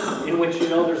neighborhood in which you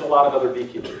know there's a lot of other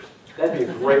beekeepers. That'd be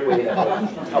a great way to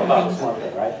help out the swarm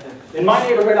thing, right? In my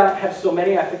neighborhood, I have so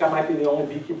many, I think I might be the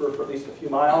only beekeeper for at least a few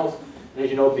miles. And as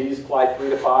you know, bees fly 3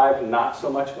 to 5, and not so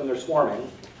much when they're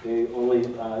swarming. They only,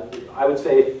 I would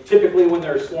say, typically when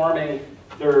they're swarming,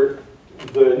 the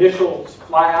initial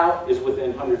fly out is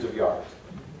within hundreds of yards.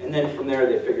 And then from there,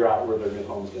 they figure out where their new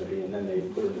home's going to be, and then they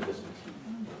put it in distance.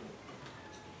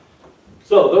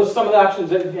 So those are some of the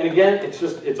options, and again,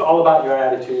 it's all about your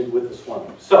attitude with the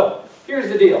swarming. So here's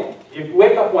the deal. You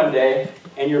wake up one day,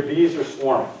 and your bees are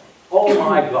swarming. Oh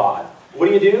my God. What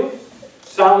do?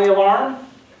 Sound the alarm?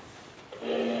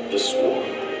 The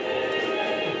swarm.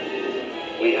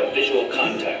 We have visual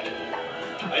contact.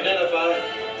 Identify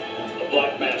a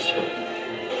black mass.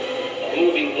 A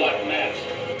moving black mass.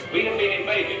 We have been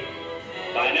invaded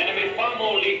by an enemy far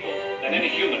more lethal than any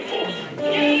human force.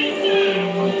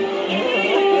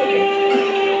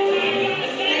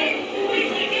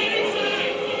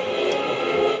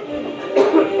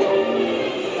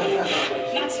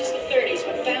 Not since the 30s,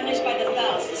 when families by the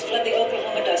thousands fled the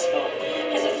Oklahoma Dust Bowl,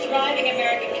 has a thriving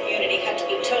American community had to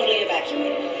be totally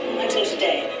evacuated. Until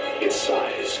today. Its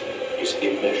size is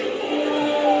immeasurable.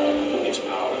 Its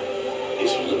power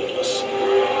is limitless.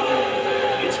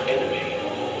 Its enemy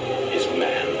is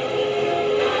man.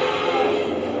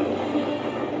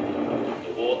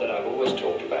 The war that I've always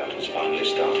talked about has finally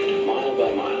started. Mile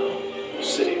by mile,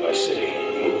 city by city,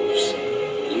 it moves,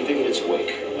 leaving in its wake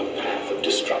a path of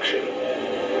destruction.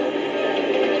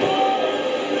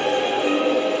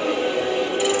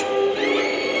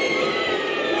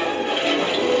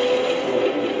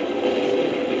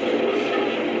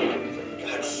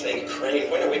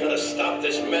 When are we going to stop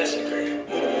this massacre?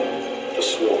 The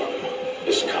swarm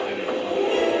is coming.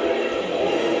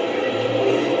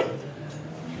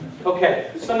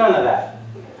 Okay, so none of that.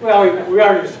 Well, we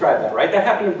already described that, right? That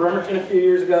happened in Bremerton a few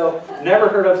years ago. Never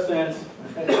heard of since.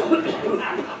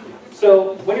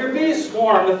 So when your bees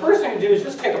swarm, the first thing to do is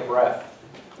just take a breath.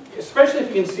 Especially if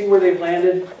you can see where they've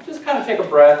landed, just kind of take a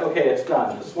breath. Okay, it's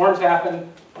done. The swarm's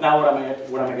happened. Now what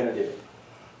am I going to do?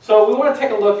 So we want to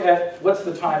take a look at what's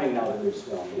the timing now that we've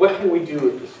swarmed. What can we do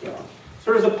with the swarm?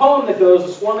 So there's a poem that goes,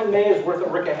 a swarm in May is worth a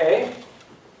rick of hay.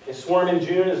 A swarm in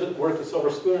June is worth a silver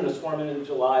spoon, and a swarm in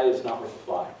July is not worth a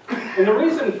fly. And the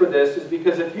reason for this is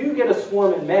because if you get a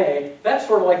swarm in May, that's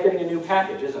sort of like getting a new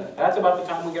package, isn't it? That's about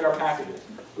the time we get our packages.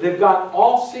 They've got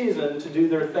all season to do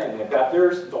their thing. They've got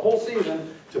the whole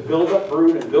season to build up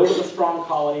brood and build up a strong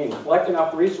colony and collect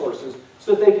enough resources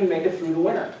so that they can make it through the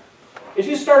winter. As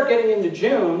you start getting into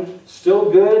June, still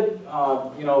good,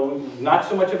 not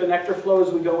so much of a nectar flow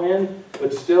as we go in,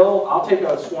 but still, I'll take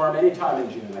a swarm anytime in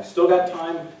June. I still got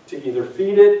time to either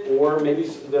feed it or maybe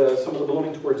some of the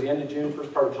blooming towards the end of June,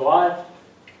 first part of July,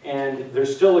 and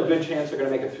there's still a good chance they're going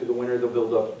to make it through the winter.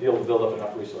 They'll be able to build up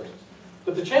enough resources.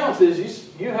 But the challenge is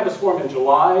you have a swarm in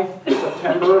July,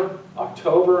 September,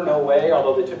 October, no way,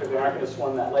 although they typically aren't going to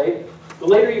swarm that late. The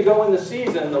later you go in the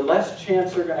season, the less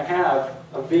chance they're going to have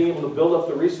of being able to build up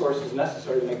the resources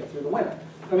necessary to make it through the winter.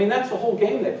 I mean, that's the whole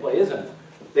game they play, isn't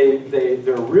it?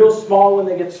 They're real small when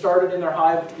they get started in their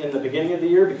hive in the beginning of the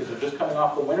year because they're just coming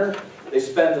off the winter. They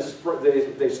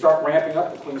start ramping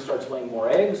up. The queen starts laying more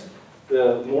eggs.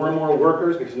 The more and more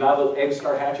workers, because now the eggs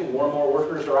start hatching, more and more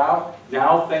workers are out.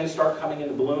 Now things start coming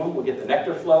into bloom. We get the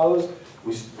nectar flows.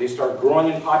 They start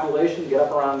growing in population, get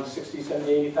up around 60, 70,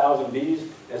 80,000 bees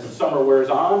as the summer wears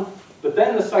on. But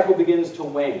then the cycle begins to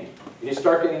wane. And you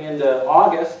start getting into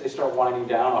August, they start winding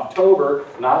down. October,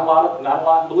 not a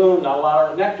lot in bloom, not a lot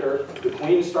of nectar. The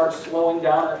queen starts slowing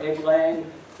down her egg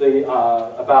laying.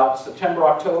 About September,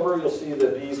 October, you'll see the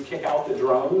bees kick out the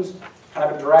drones. Kind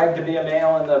of a drag to be a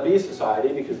male in the bee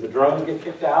society because the drones get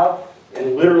kicked out,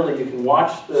 and literally you can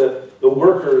watch the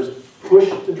workers push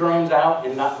the drones out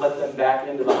and not let them back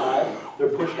into the hive. They're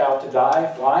pushed out to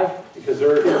die. Why? Because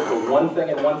they're here for one thing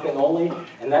and one thing only,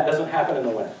 and that doesn't happen in the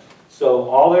winter. So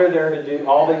all they're there to do,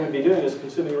 all they would be doing is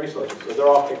consuming resources. So they're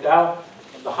all kicked out.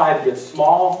 the hive gets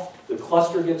small, the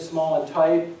cluster gets small and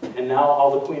tight, and now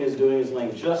all the queen is doing is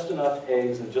laying just enough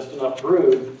eggs and just enough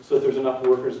brood so that there's enough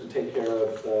workers to take care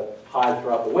of the hive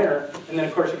throughout the winter. And then,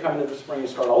 of course, you come into the spring and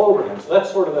start all over again. So that's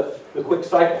sort of the quick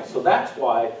cycle. So that's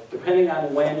why, depending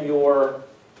on when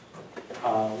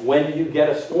you get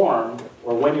a swarm,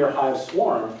 or when your hives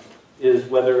swarm, is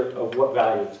of what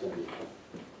value it's going to be.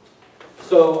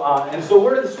 So, and so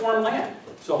where did the swarm land?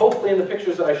 So hopefully in the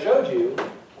pictures that I showed you,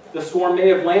 the swarm may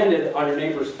have landed on your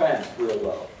neighbor's fence real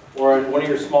low, or in one of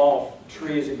your small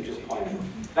trees that you just planted.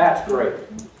 That's great.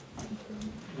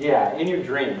 Yeah, in your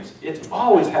dreams. It's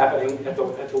always happening at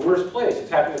the worst place. It's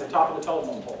happening at the top of the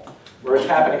telephone pole, or it's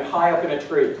happening high up in a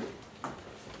tree.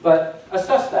 But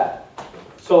assess that.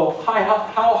 So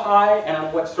how high and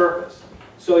on what surface?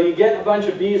 So you get a bunch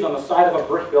of bees on the side of a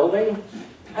brick building,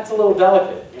 that's a little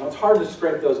delicate. You know, it's hard to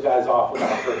scrape those guys off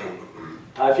without hurting them.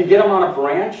 If you get them on a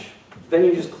branch, then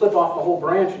you just clip off the whole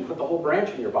branch and put the whole branch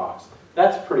in your box.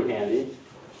 That's pretty handy.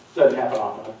 Doesn't happen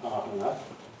often enough.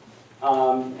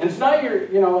 And so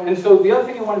now and so the other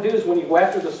thing you want to do is when you go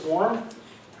after the swarm,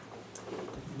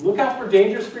 look out for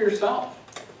dangers for yourself.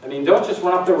 I mean, don't just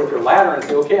run up there with your ladder and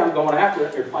say, okay, I'm going after it,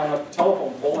 and you're climbing up the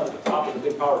telephone pole and at the top of the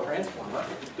big power transformer.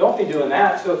 Don't be doing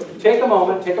that. So take a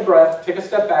moment, take a breath, take a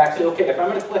step back, say, okay, if I'm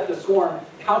going to collect the swarm,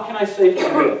 how can I safely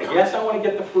do it? Yes, I want to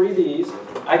get the freebies.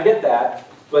 I get that.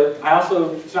 But I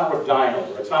also, it's not worth dying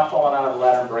over. It's not falling out of the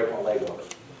ladder and breaking my leg over.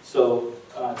 So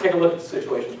take a look at the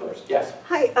situation first. Yes?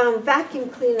 Hi, vacuum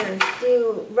cleaners. Do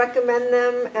you recommend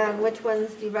them, and which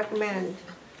ones do you recommend?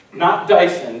 Not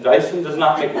Dyson. Dyson does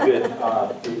not make a good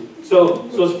so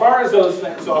as far as those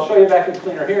things, so I'll show you a vacuum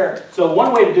cleaner here. So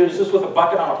one way to do it is just with a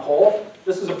bucket on a pole.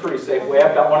 This is a pretty safe way.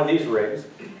 I've got one of these rigs.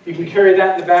 You can carry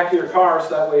that in the back of your car, so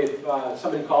that way if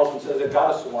somebody calls and says they've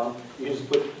got a swarm, you can just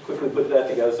quickly put that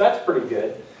together. So that's pretty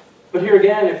good. But here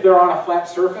again, if they're on a flat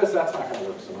surface, that's not going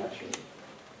to work so much.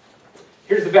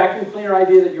 Here's the vacuum cleaner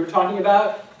idea that you were talking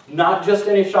about. Not just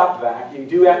any shop vac. You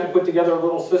do have to put together a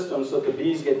little system so that the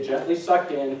bees get gently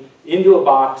sucked into a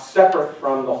box separate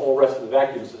from the whole rest of the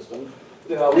vacuum system.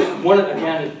 One of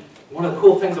the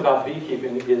cool things about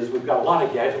beekeeping is we've got a lot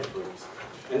of gadget freaks.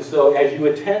 And so as you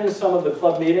attend some of the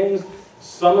club meetings,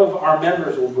 some of our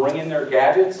members will bring in their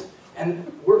gadgets, and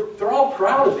they're all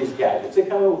proud of these gadgets. They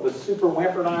come in with a super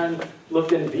Wamperdine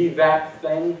looking bee vac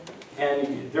thing,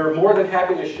 and they're more than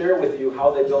happy to share with you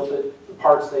how they built it, the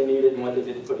parts they needed, and what they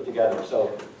did to put it together.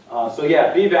 So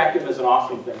yeah, bee vacuum is an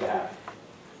awesome thing to have.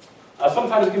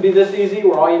 Sometimes it can be this easy,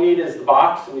 where all you need is the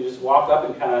box, and you just walk up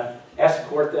and kind of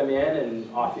escort them in,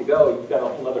 and off you go. You've got a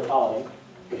whole other colony.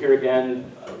 But here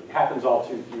again, it happens all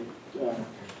too few,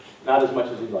 not as much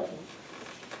as you'd like.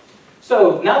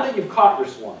 So now that you've caught your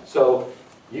swarm, so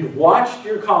you've watched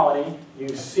your colony,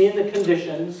 you've seen the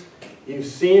conditions, you've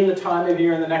seen the time of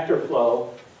year and the nectar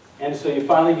flow, and so you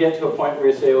finally get to a point where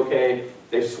you say, okay,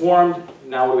 they've swarmed,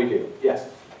 now what do we do? Yes?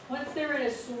 Once they're in a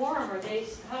swarm,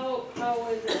 how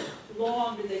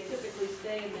long do they typically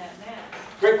stay in that mass?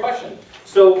 Great question.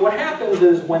 So what happens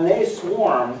is when they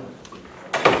swarm,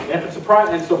 and if it's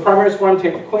so primary swarm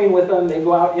take the queen with them, they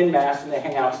go out in mass and they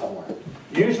hang out somewhere.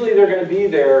 Usually they're going to be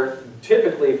there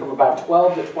typically from about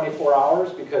 12 to 24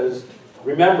 hours because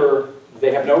remember,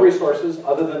 they have no resources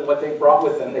other than what they brought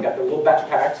with them. They got their little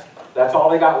backpacks. That's all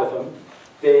they got with them.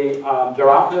 They're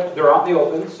out in the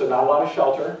open, so not a lot of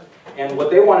shelter. And what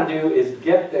they want to do is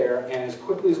get there and as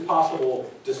quickly as possible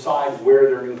decide where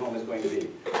their new home is going to be.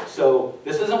 So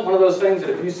this isn't one of those things that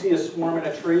if you see a swarm in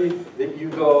a tree that you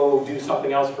go do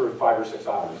something else for 5 or 6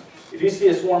 hours. If you see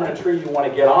a swarm in a tree, you want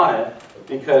to get on it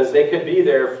because they could be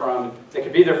there from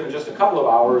just a couple of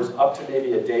hours up to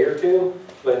maybe a day or two,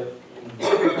 but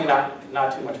typically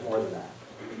not too much more than that.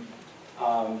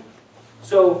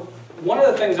 So one of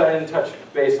the things I didn't touch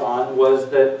base on was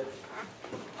that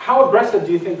how aggressive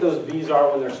do you think those bees are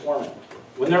when they're swarming?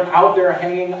 When they're out there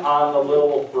hanging on the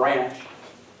little branch,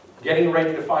 getting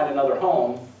ready to find another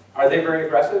home, are they very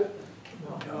aggressive?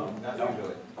 No, not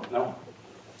usually. No.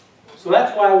 So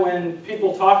that's why when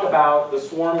people talk about the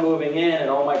swarm moving in and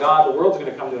oh my God, the world's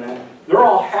going to come to an end, they're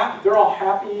all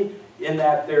happy in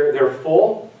that they're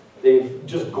full. They've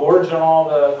just gorged on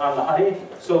the honey.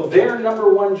 So their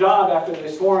 #1 job after they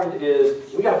swarmed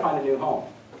is we got to find a new home.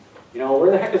 You know,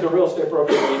 where the heck is a real estate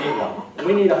broker when we need one?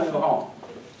 We need a new home.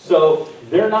 So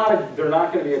they're not going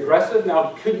to be aggressive.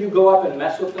 Now, could you go up and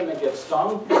mess with them and get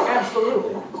stung?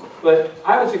 Absolutely. But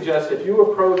I would suggest if you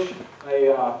approach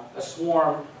a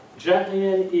swarm gently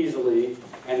and easily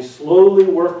and slowly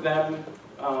work them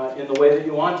in the way that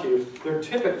you want to, they're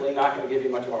typically not going to give you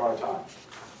much of a hard time.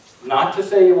 Not to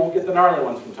say you won't get the gnarly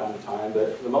ones from time to time,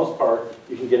 but for the most part,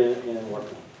 you can get in and work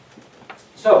them.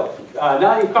 So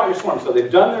now you've caught your swarm. So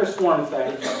they've done their swarm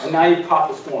thing, and now you've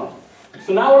caught the swarm.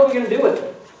 So now what are we going to do with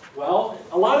it? Well,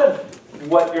 a lot of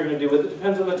what you're going to do with it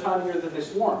depends on the time of year that they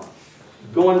swarm.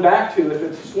 Going back to, if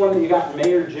it's a swarm that you got in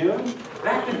May or June,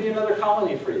 that could be another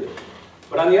colony for you.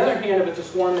 But on the other hand, if it's a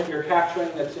swarm that you're capturing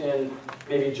that's in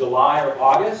maybe July or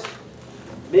August,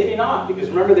 maybe not, because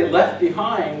remember they left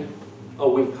behind a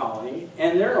weak colony,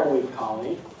 and they're a weak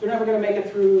colony. They're never going to make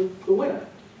it through the winter.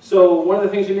 So one of the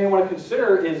things you may want to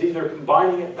consider is either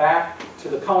combining it back to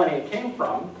the colony it came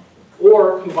from,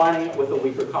 or combining it with a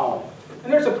weaker colony.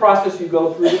 And there's a process you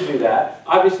go through to do that.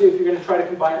 Obviously, if you're going to try to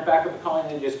combine it back with the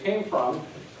colony they just came from,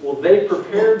 well, they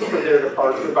prepared for their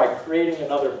departure by creating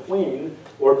another queen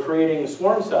or creating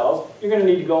swarm cells. You're going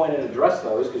to need to go in and address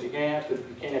those because you can't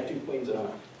have two queens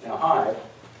in a hive.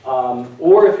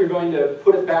 Or if you're going to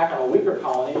put it back on a weaker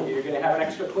colony, you're going to have an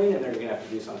extra queen in there you're going to have to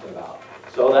do something about.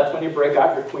 So that's when you break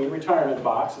out your queen retirement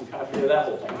box and kind of figure that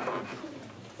whole thing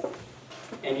out.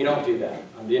 And you don't do that.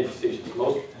 I'm being facetious.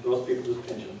 Most people just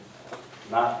pinch them.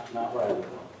 Not where I live.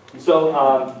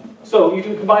 So you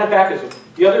can combine it back as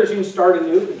the others. You can start a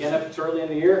nuke again if it's early in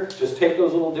the year. Just take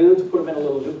those little dudes, put them in a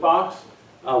little nuke box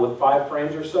with 5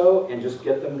 frames or so, and just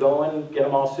get them going, get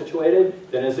them all situated.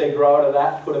 Then as they grow out of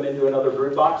that, put them into another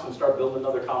brood box and start building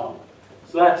another colony.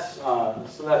 So that's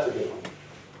a good one.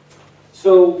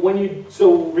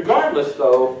 So regardless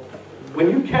though, when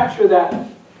you capture that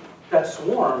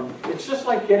swarm, it's just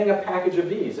like getting a package of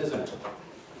bees, isn't it?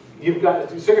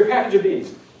 So your package of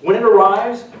bees, when it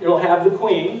arrives, it'll have the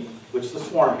queen, which the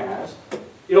swarm has.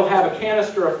 It'll have a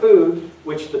canister of food,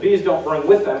 which the bees don't bring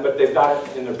with them, but they've got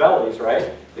it in their bellies,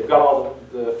 right? They've got all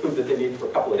the food that they need for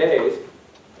a couple of days,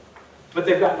 but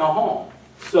they've got no home.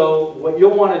 So what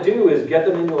you'll want to do is get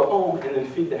them into a home and then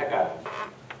feed the heck out of them.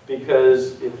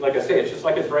 Because, like I say, it's just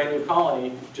like a brand new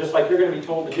colony, just like you're going to be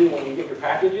told to do when you get your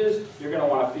packages, you're going to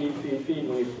want to feed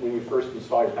when you first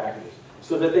install your packages,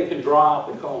 so that they can draw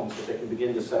out the combs, so they can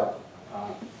begin to set up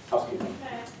housekeeping.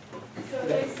 Okay. So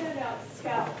they send out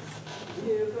scouts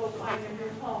to go find a new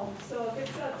home. So if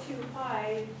it's up too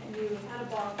high and you had a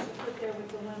box to put there with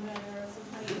the lemon or some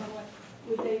honeycomb,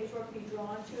 would they be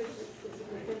drawn to it? Is it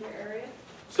within their area?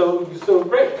 So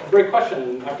great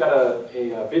question. I've got a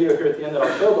video here at the end that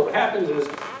I'll show, but what happens is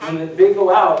when they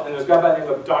go out, and there's a guy by the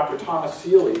name of Dr. Thomas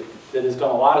Seeley that has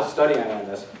done a lot of studying on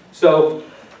this. So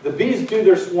the bees do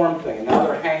their swarm thing, and now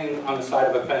they're hanging on the side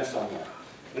of a fence somewhere.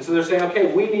 And so they're saying,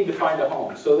 okay, we need to find a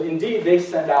home. So indeed, they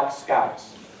send out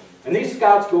scouts. And these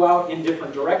scouts go out in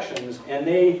different directions, and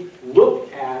they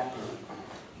look at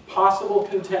possible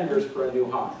contenders for a new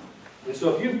hive. And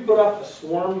so if you've put up a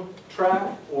swarm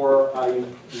trap, or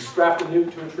you strapped a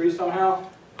nuke to a tree somehow,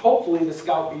 hopefully the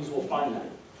scout bees will find that.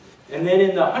 And then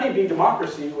in the Honeybee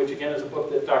Democracy, which again is a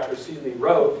book that Dr. Seeley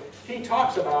wrote, he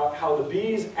talks about how the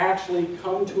bees actually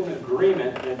come to an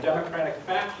agreement in a democratic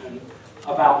fashion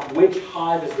about which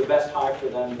hive is the best hive for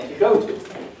them to go to.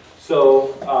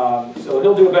 So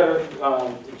he'll do a better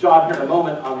job here in a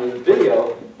moment on the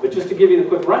video, but just to give you the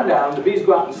quick rundown, the bees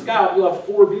go out and scout, you'll have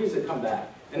 4 bees that come back.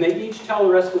 And they each tell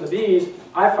the rest of the bees,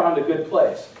 I found a good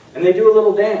place. And they do a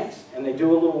little dance, and they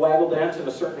do a little waggle dance in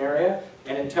a certain area,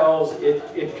 and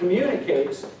it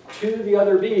communicates to the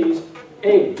other bees,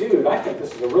 hey, dude, I think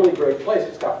this is a really great place.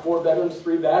 It's got 4 bedrooms,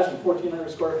 3 baths, and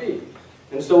 1,400 square feet.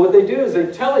 And so what they do is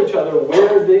they tell each other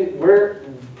where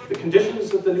the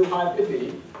conditions of the new hive could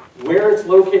be, where it's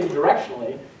located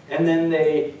directionally, and then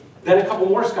a couple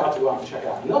more scouts will go out and check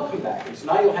out, and they'll come back. And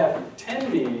so now you'll have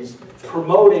 10 bees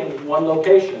promoting one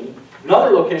location.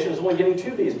 Another location is only getting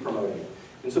 2 bees promoting it.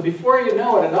 And so before you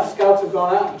know it, enough scouts have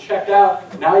gone out and checked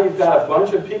out. Now you've got a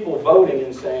bunch of people voting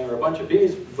and saying, or a bunch of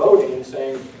bees voting and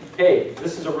saying, hey,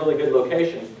 this is a really good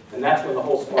location. And that's when the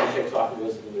whole swarm takes off and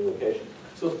goes to the new location.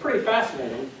 So it's pretty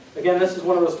fascinating. Again, this is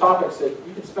one of those topics that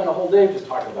you could spend a whole day just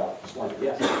talking about swarming.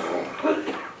 Yes?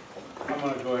 I'm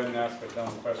going to go ahead and ask a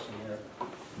dumb question here.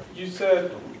 You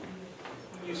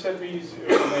said bees,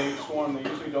 when they swarm, they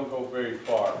usually don't go very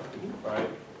far, right?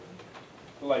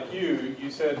 Like you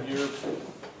said you're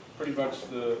pretty much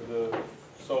the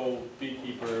sole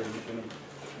beekeeper within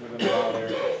a mile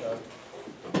area,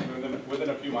 within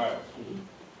a few miles.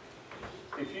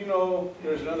 If you know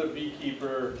there's another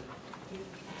beekeeper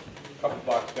a couple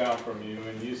blocks down from you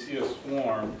and you see a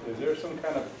swarm, is there some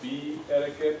kind of bee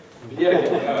etiquette? Bee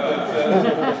etiquette.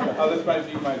 This might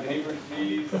be my neighbor's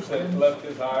bees that left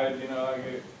his hive, you know, what I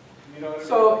mean?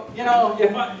 So,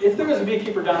 if there was a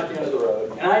beekeeper down at the end of the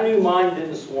road, and I knew mine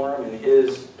didn't swarm and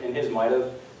his might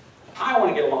have, I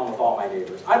want to get along with all my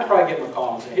neighbors. I'd probably give him a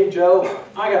call and say, hey Joe,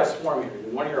 I got a swarm here.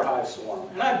 Did one of your hives swarm?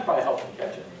 And I'd probably help him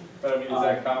catch it. But I mean, is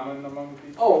that common among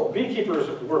beekeepers? Oh, beekeepers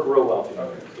work real well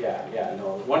together. Okay. Yeah,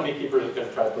 no. One beekeeper is going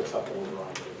to try to put something over on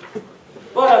you.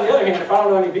 But on the other hand, if I don't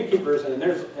know any beekeepers and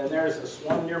there's a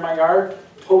swarm near my yard,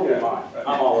 totally fine.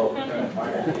 I'm all over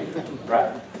it.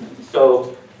 Right.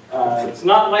 So it's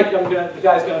not like the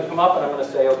guy's going to come up and I'm going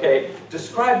to say, okay,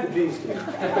 describe the bees to me. I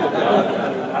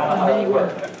don't know how that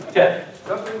works. Ted.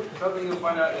 Something you'll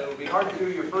find out, it'll be hard to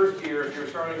do your first year if you're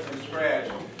starting from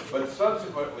scratch, but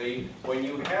subsequently, when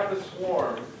you have a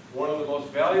swarm, one of the most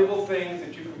valuable things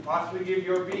that you can possibly give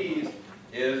your bees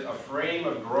is a frame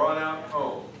of drawn-out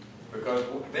comb. Because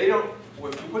they don't,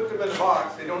 if you put them in a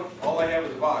box, all they have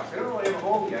is a box. They don't really have a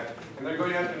home yet, and they're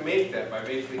going to have to make that by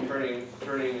basically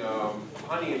turning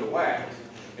honey into wax.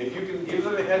 If you can give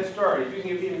them a head start, if you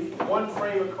can give them one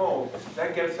frame of comb,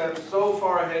 that gets them so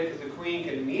far ahead because the queen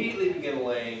can immediately begin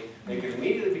laying, they can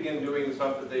immediately begin doing the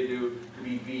stuff that they do to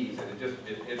be bees, and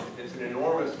it's an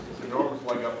enormous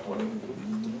leg up for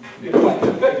them.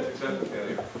 Success and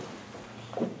failure.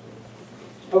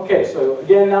 Okay, so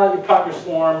again, now that you've caught your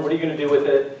swarm, what are you going to do with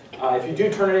it? If you do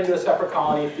turn it into a separate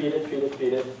colony, feed it, feed it,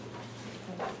 feed it.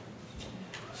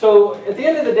 So at the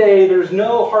end of the day, there's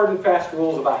no hard and fast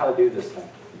rules about how to do this thing.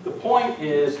 The point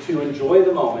is to enjoy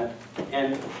the moment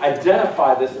and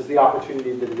identify this as the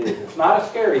opportunity that it is. It's not a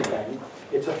scary thing.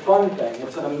 It's a fun thing.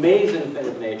 It's an amazing thing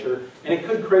of nature, and it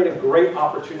could create a great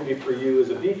opportunity for you as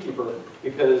a beekeeper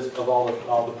because of all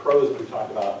the pros that we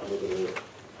talked about a little bit earlier.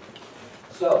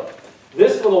 So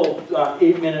this little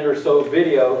 8-minute or so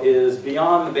video is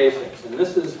beyond the basics, and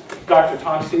this is Dr.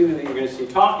 Tom Seeley that you're going to see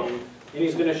talking. And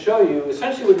he's going to show you,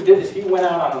 essentially what he did is he went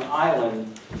out on an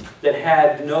island that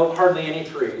had hardly any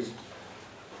trees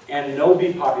and no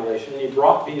bee population, and he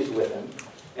brought bees with him.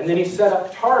 And then he set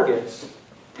up targets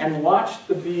and watched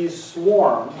the bees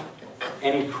swarm,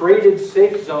 and he created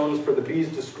safe zones for the bees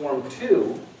to swarm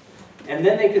to, and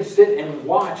then they could sit and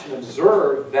watch and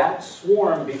observe that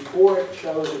swarm before it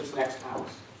chose its next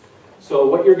house. So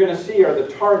what you're going to see are the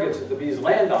targets that the bees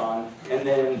land on, and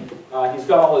then he's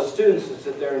got all his students that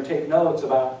sit there and take notes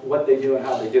about what they do and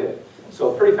how they do it.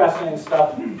 So pretty fascinating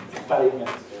stuff. About 8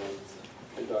 minutes.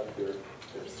 Conduct their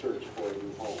search for a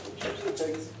new home, which actually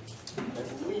takes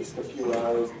at least a few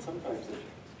hours, and sometimes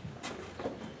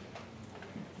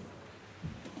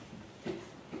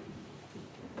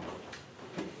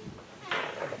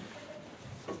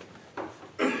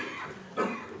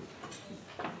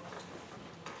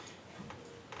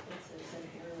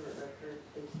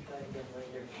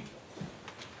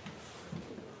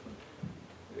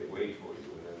They wait for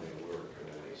you, and then they work, and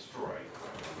then they strike.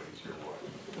 Nobody's sure what.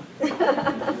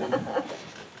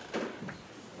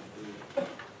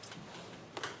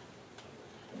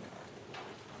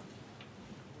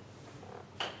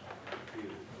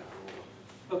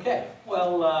 Okay,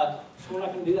 well, so we're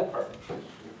not going to do that part.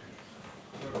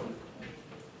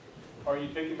 Are you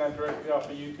taking that directly off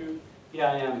of YouTube?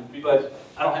 Yeah, I am, but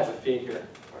I don't have a feed here,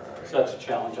 so that's a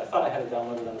challenge. I thought I had it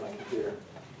downloaded on my computer.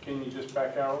 Can you just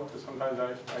back arrow? Because sometimes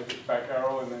I just back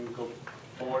arrow and then go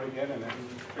forward again and then...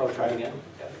 Oh, try again?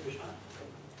 Okay, give it a shot.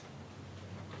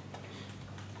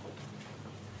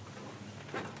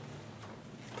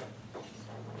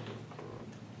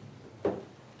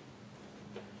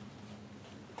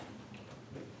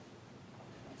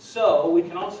 So we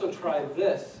can also try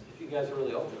this, if you guys are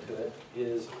really open to it,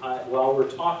 is while we're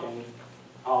talking,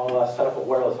 I'll set up a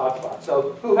wireless hotspot.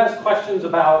 So who has questions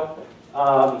about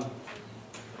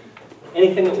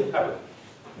anything that we've covered?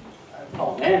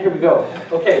 Oh man, here we go.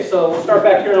 Okay, so we'll start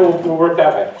back here and we'll work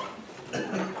that way. If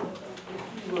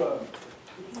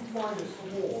you find a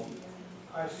swarm,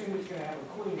 I assume it's going to have a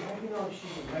queen. How do you know if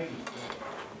she's a maiden?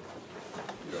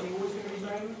 Is she always going to be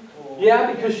maiden?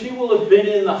 Yeah, because she will have been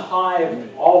in the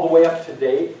hive all the way up to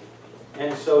date,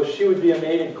 and so she would be a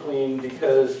mated queen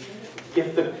because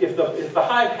if the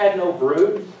hive had no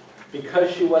brood, because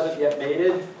she wasn't yet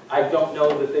mated, I don't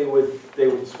know that they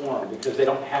would swarm because they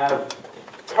don't have.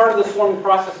 Part of the swarming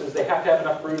process is they have to have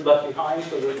enough brood left behind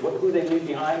so that who they leave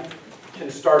behind can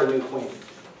start a new queen.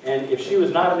 And if she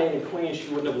was not a mated queen, she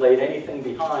wouldn't have laid anything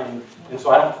behind, and so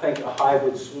I don't think a hive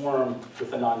would swarm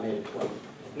with a non-mated queen.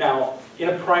 Now, in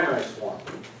a primary swarm.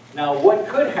 Now, what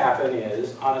could happen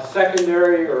is, on a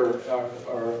secondary or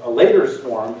a later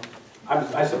swarm,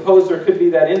 I suppose there could be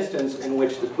that instance in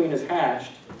which the queen is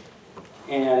hatched,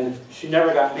 and she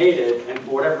never got mated, and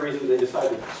for whatever reason they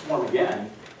decided to swarm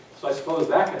again. So I suppose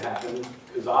that could happen,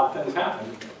 because odd things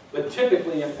happen. But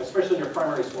typically, especially in your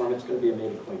primary swarm, it's going to be a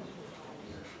mated queen.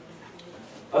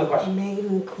 Other questions?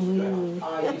 Maiden queen.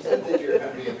 You said that you're kind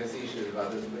of being facetious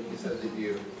about this, but you said that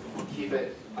you keep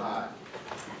it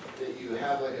that you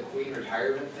have like a queen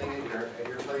retirement thing at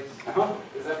your place? Uh-huh.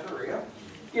 Is that for real?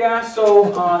 Yeah,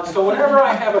 so whenever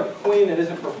I have a queen that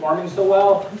isn't performing so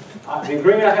well, the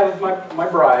agreement I have with my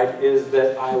bride is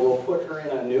that I will put her in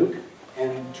a nuke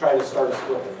and try to start a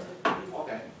split with her.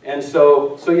 Okay. And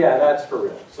so yeah, that's for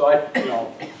real. So yeah.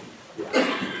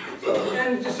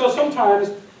 So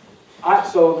sometimes,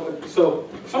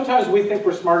 sometimes we think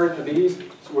we're smarter than the bees,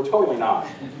 so we're totally not.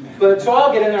 But so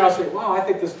I'll get in there, I'll say, wow, I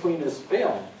think this queen is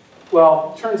failing.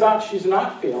 Well, turns out she's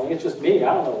not failing, it's just me,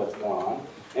 I don't know what's going on.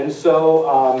 And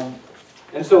so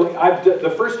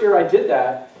the first year I did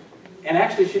that, and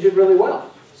actually she did really well.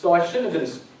 So I shouldn't have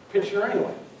been pinching her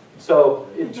anyway. So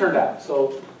it turned out.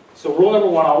 So rule number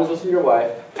one, always listen to your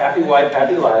wife. Happy wife,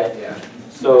 happy life. Yeah.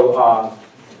 So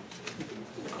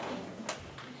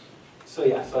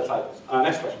yeah, so that's how it goes.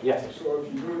 Next question, yes. So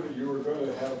if you knew that you were going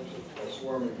to have a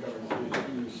swarming coming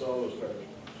through, you saw those guys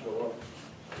show up,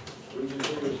 wouldn't you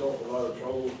give yourself a lot of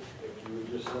trouble if you would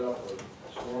just set up a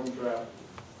swarm trap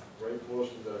right close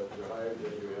to the hive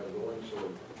that you have going, so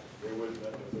they wouldn't, if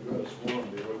they're going to swarm,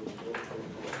 they wouldn't, they're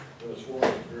going to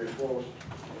swarm very close,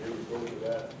 and they would go to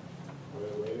that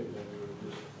right away, and then you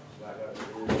would just not have to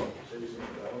worry about chasing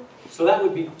it down? So that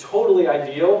would be totally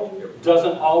ideal.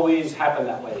 Doesn't always happen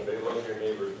that way. They love your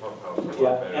neighbor's pump house.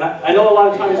 Yeah, and I know a lot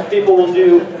of times people will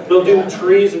they'll do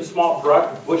trees and small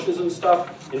bushes and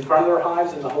stuff in front of their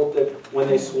hives in the hope that when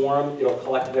they swarm, it'll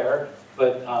collect there.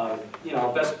 But you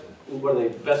know,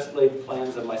 best laid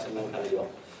plans and mice and men kind of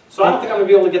deal. So I don't think I'm gonna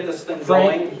be able to get this thing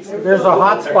going. There's a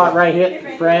hot spot right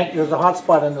here, Frank. There's a hot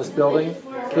spot in this building.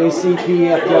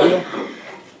 KCPFW.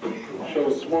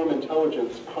 Shows swarm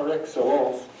intelligence par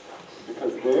excellence,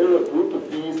 because they're a group of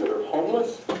bees that are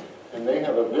homeless, and they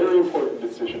have a very important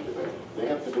decision to make. They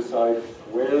have to decide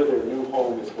where their new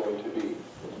home is going to be.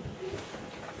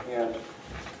 And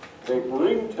they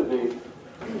bring to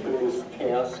this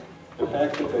task the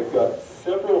fact that they've got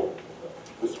several,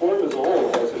 the swarm as a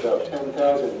whole has about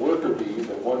 10,000 worker bees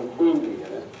and one queen bee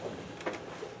in it.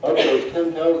 Of those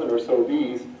 10,000 or so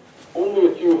bees, only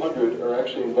a few hundred are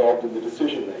actually involved in the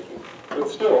decision making. But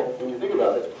still, when you think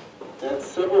about it, that's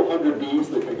several hundred bees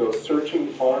that can go searching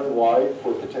far and wide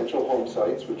for potential home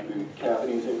sites, which would be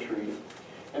cavities in trees.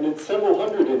 And it's several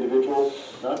hundred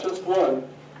individuals, not just one,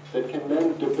 that can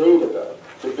then debate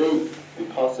the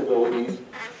possibilities,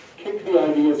 kick the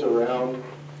ideas around,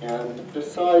 and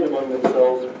decide among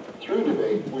themselves through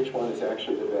debate which one is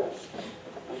actually the best.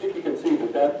 I think you can see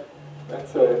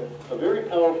that's a very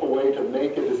powerful way to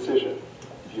make a decision.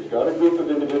 If you've got a group of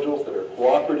individuals that are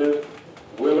cooperative,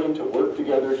 willing to work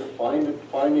together to find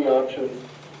the options,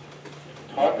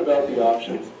 talk about the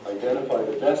options, identify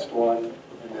the best one,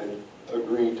 and then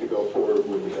agree to go forward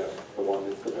with the one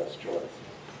that's the best choice.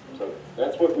 So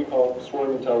that's what we call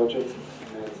swarm intelligence,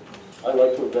 and I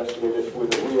like to investigate it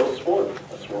with a real swarm,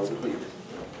 a swarm of bees.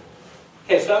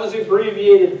 Okay, so that was the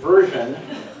abbreviated version.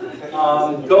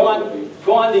 Go on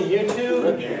to YouTube.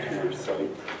 Direction to your site,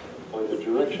 or the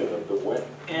direction of the web.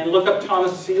 And look up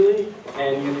Thomas Seeley,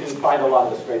 and you can find a lot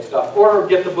of this great stuff. Or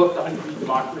get the book, The Hungry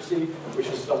Democracy, which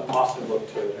is an awesome book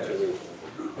to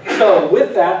read. So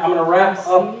with that, I'm going to wrap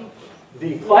up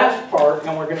the class part,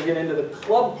 and we're going to get into the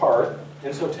club part.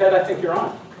 And so Ted, I think you're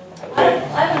on. I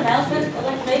have an announcement I'd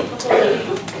like to make before we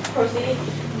proceed.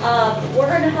 We're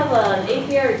going to have an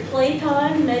apiary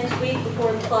playtime next week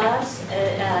before the class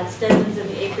at Stedman's in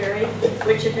the apiary,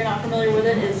 which, if you're not familiar with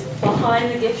it, is behind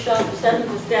the gift shop.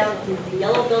 Stedman's is down in the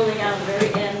yellow building out at the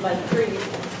very end by the tree.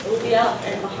 It will be out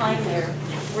and behind there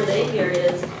where the apiary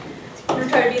is. I'm going to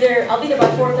try to be there. I'll be there by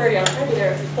 4:30. I'll try to be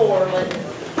there at 4, but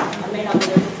I may not be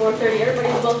there for 4:30.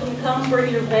 Everybody's welcome to come.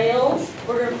 Bring your veils.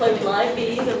 We're going to play with live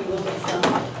bees, and we will get stung.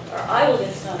 Or I will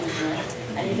get stung,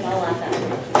 and you can all laugh at me.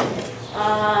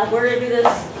 We're going to do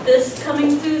this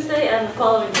coming Tuesday and the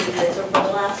following Tuesday, so for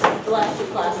the last two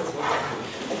classes.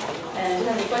 And if you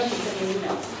have any questions, send me an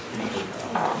email.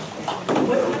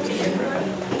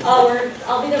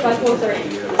 I'll be there by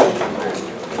 4:30.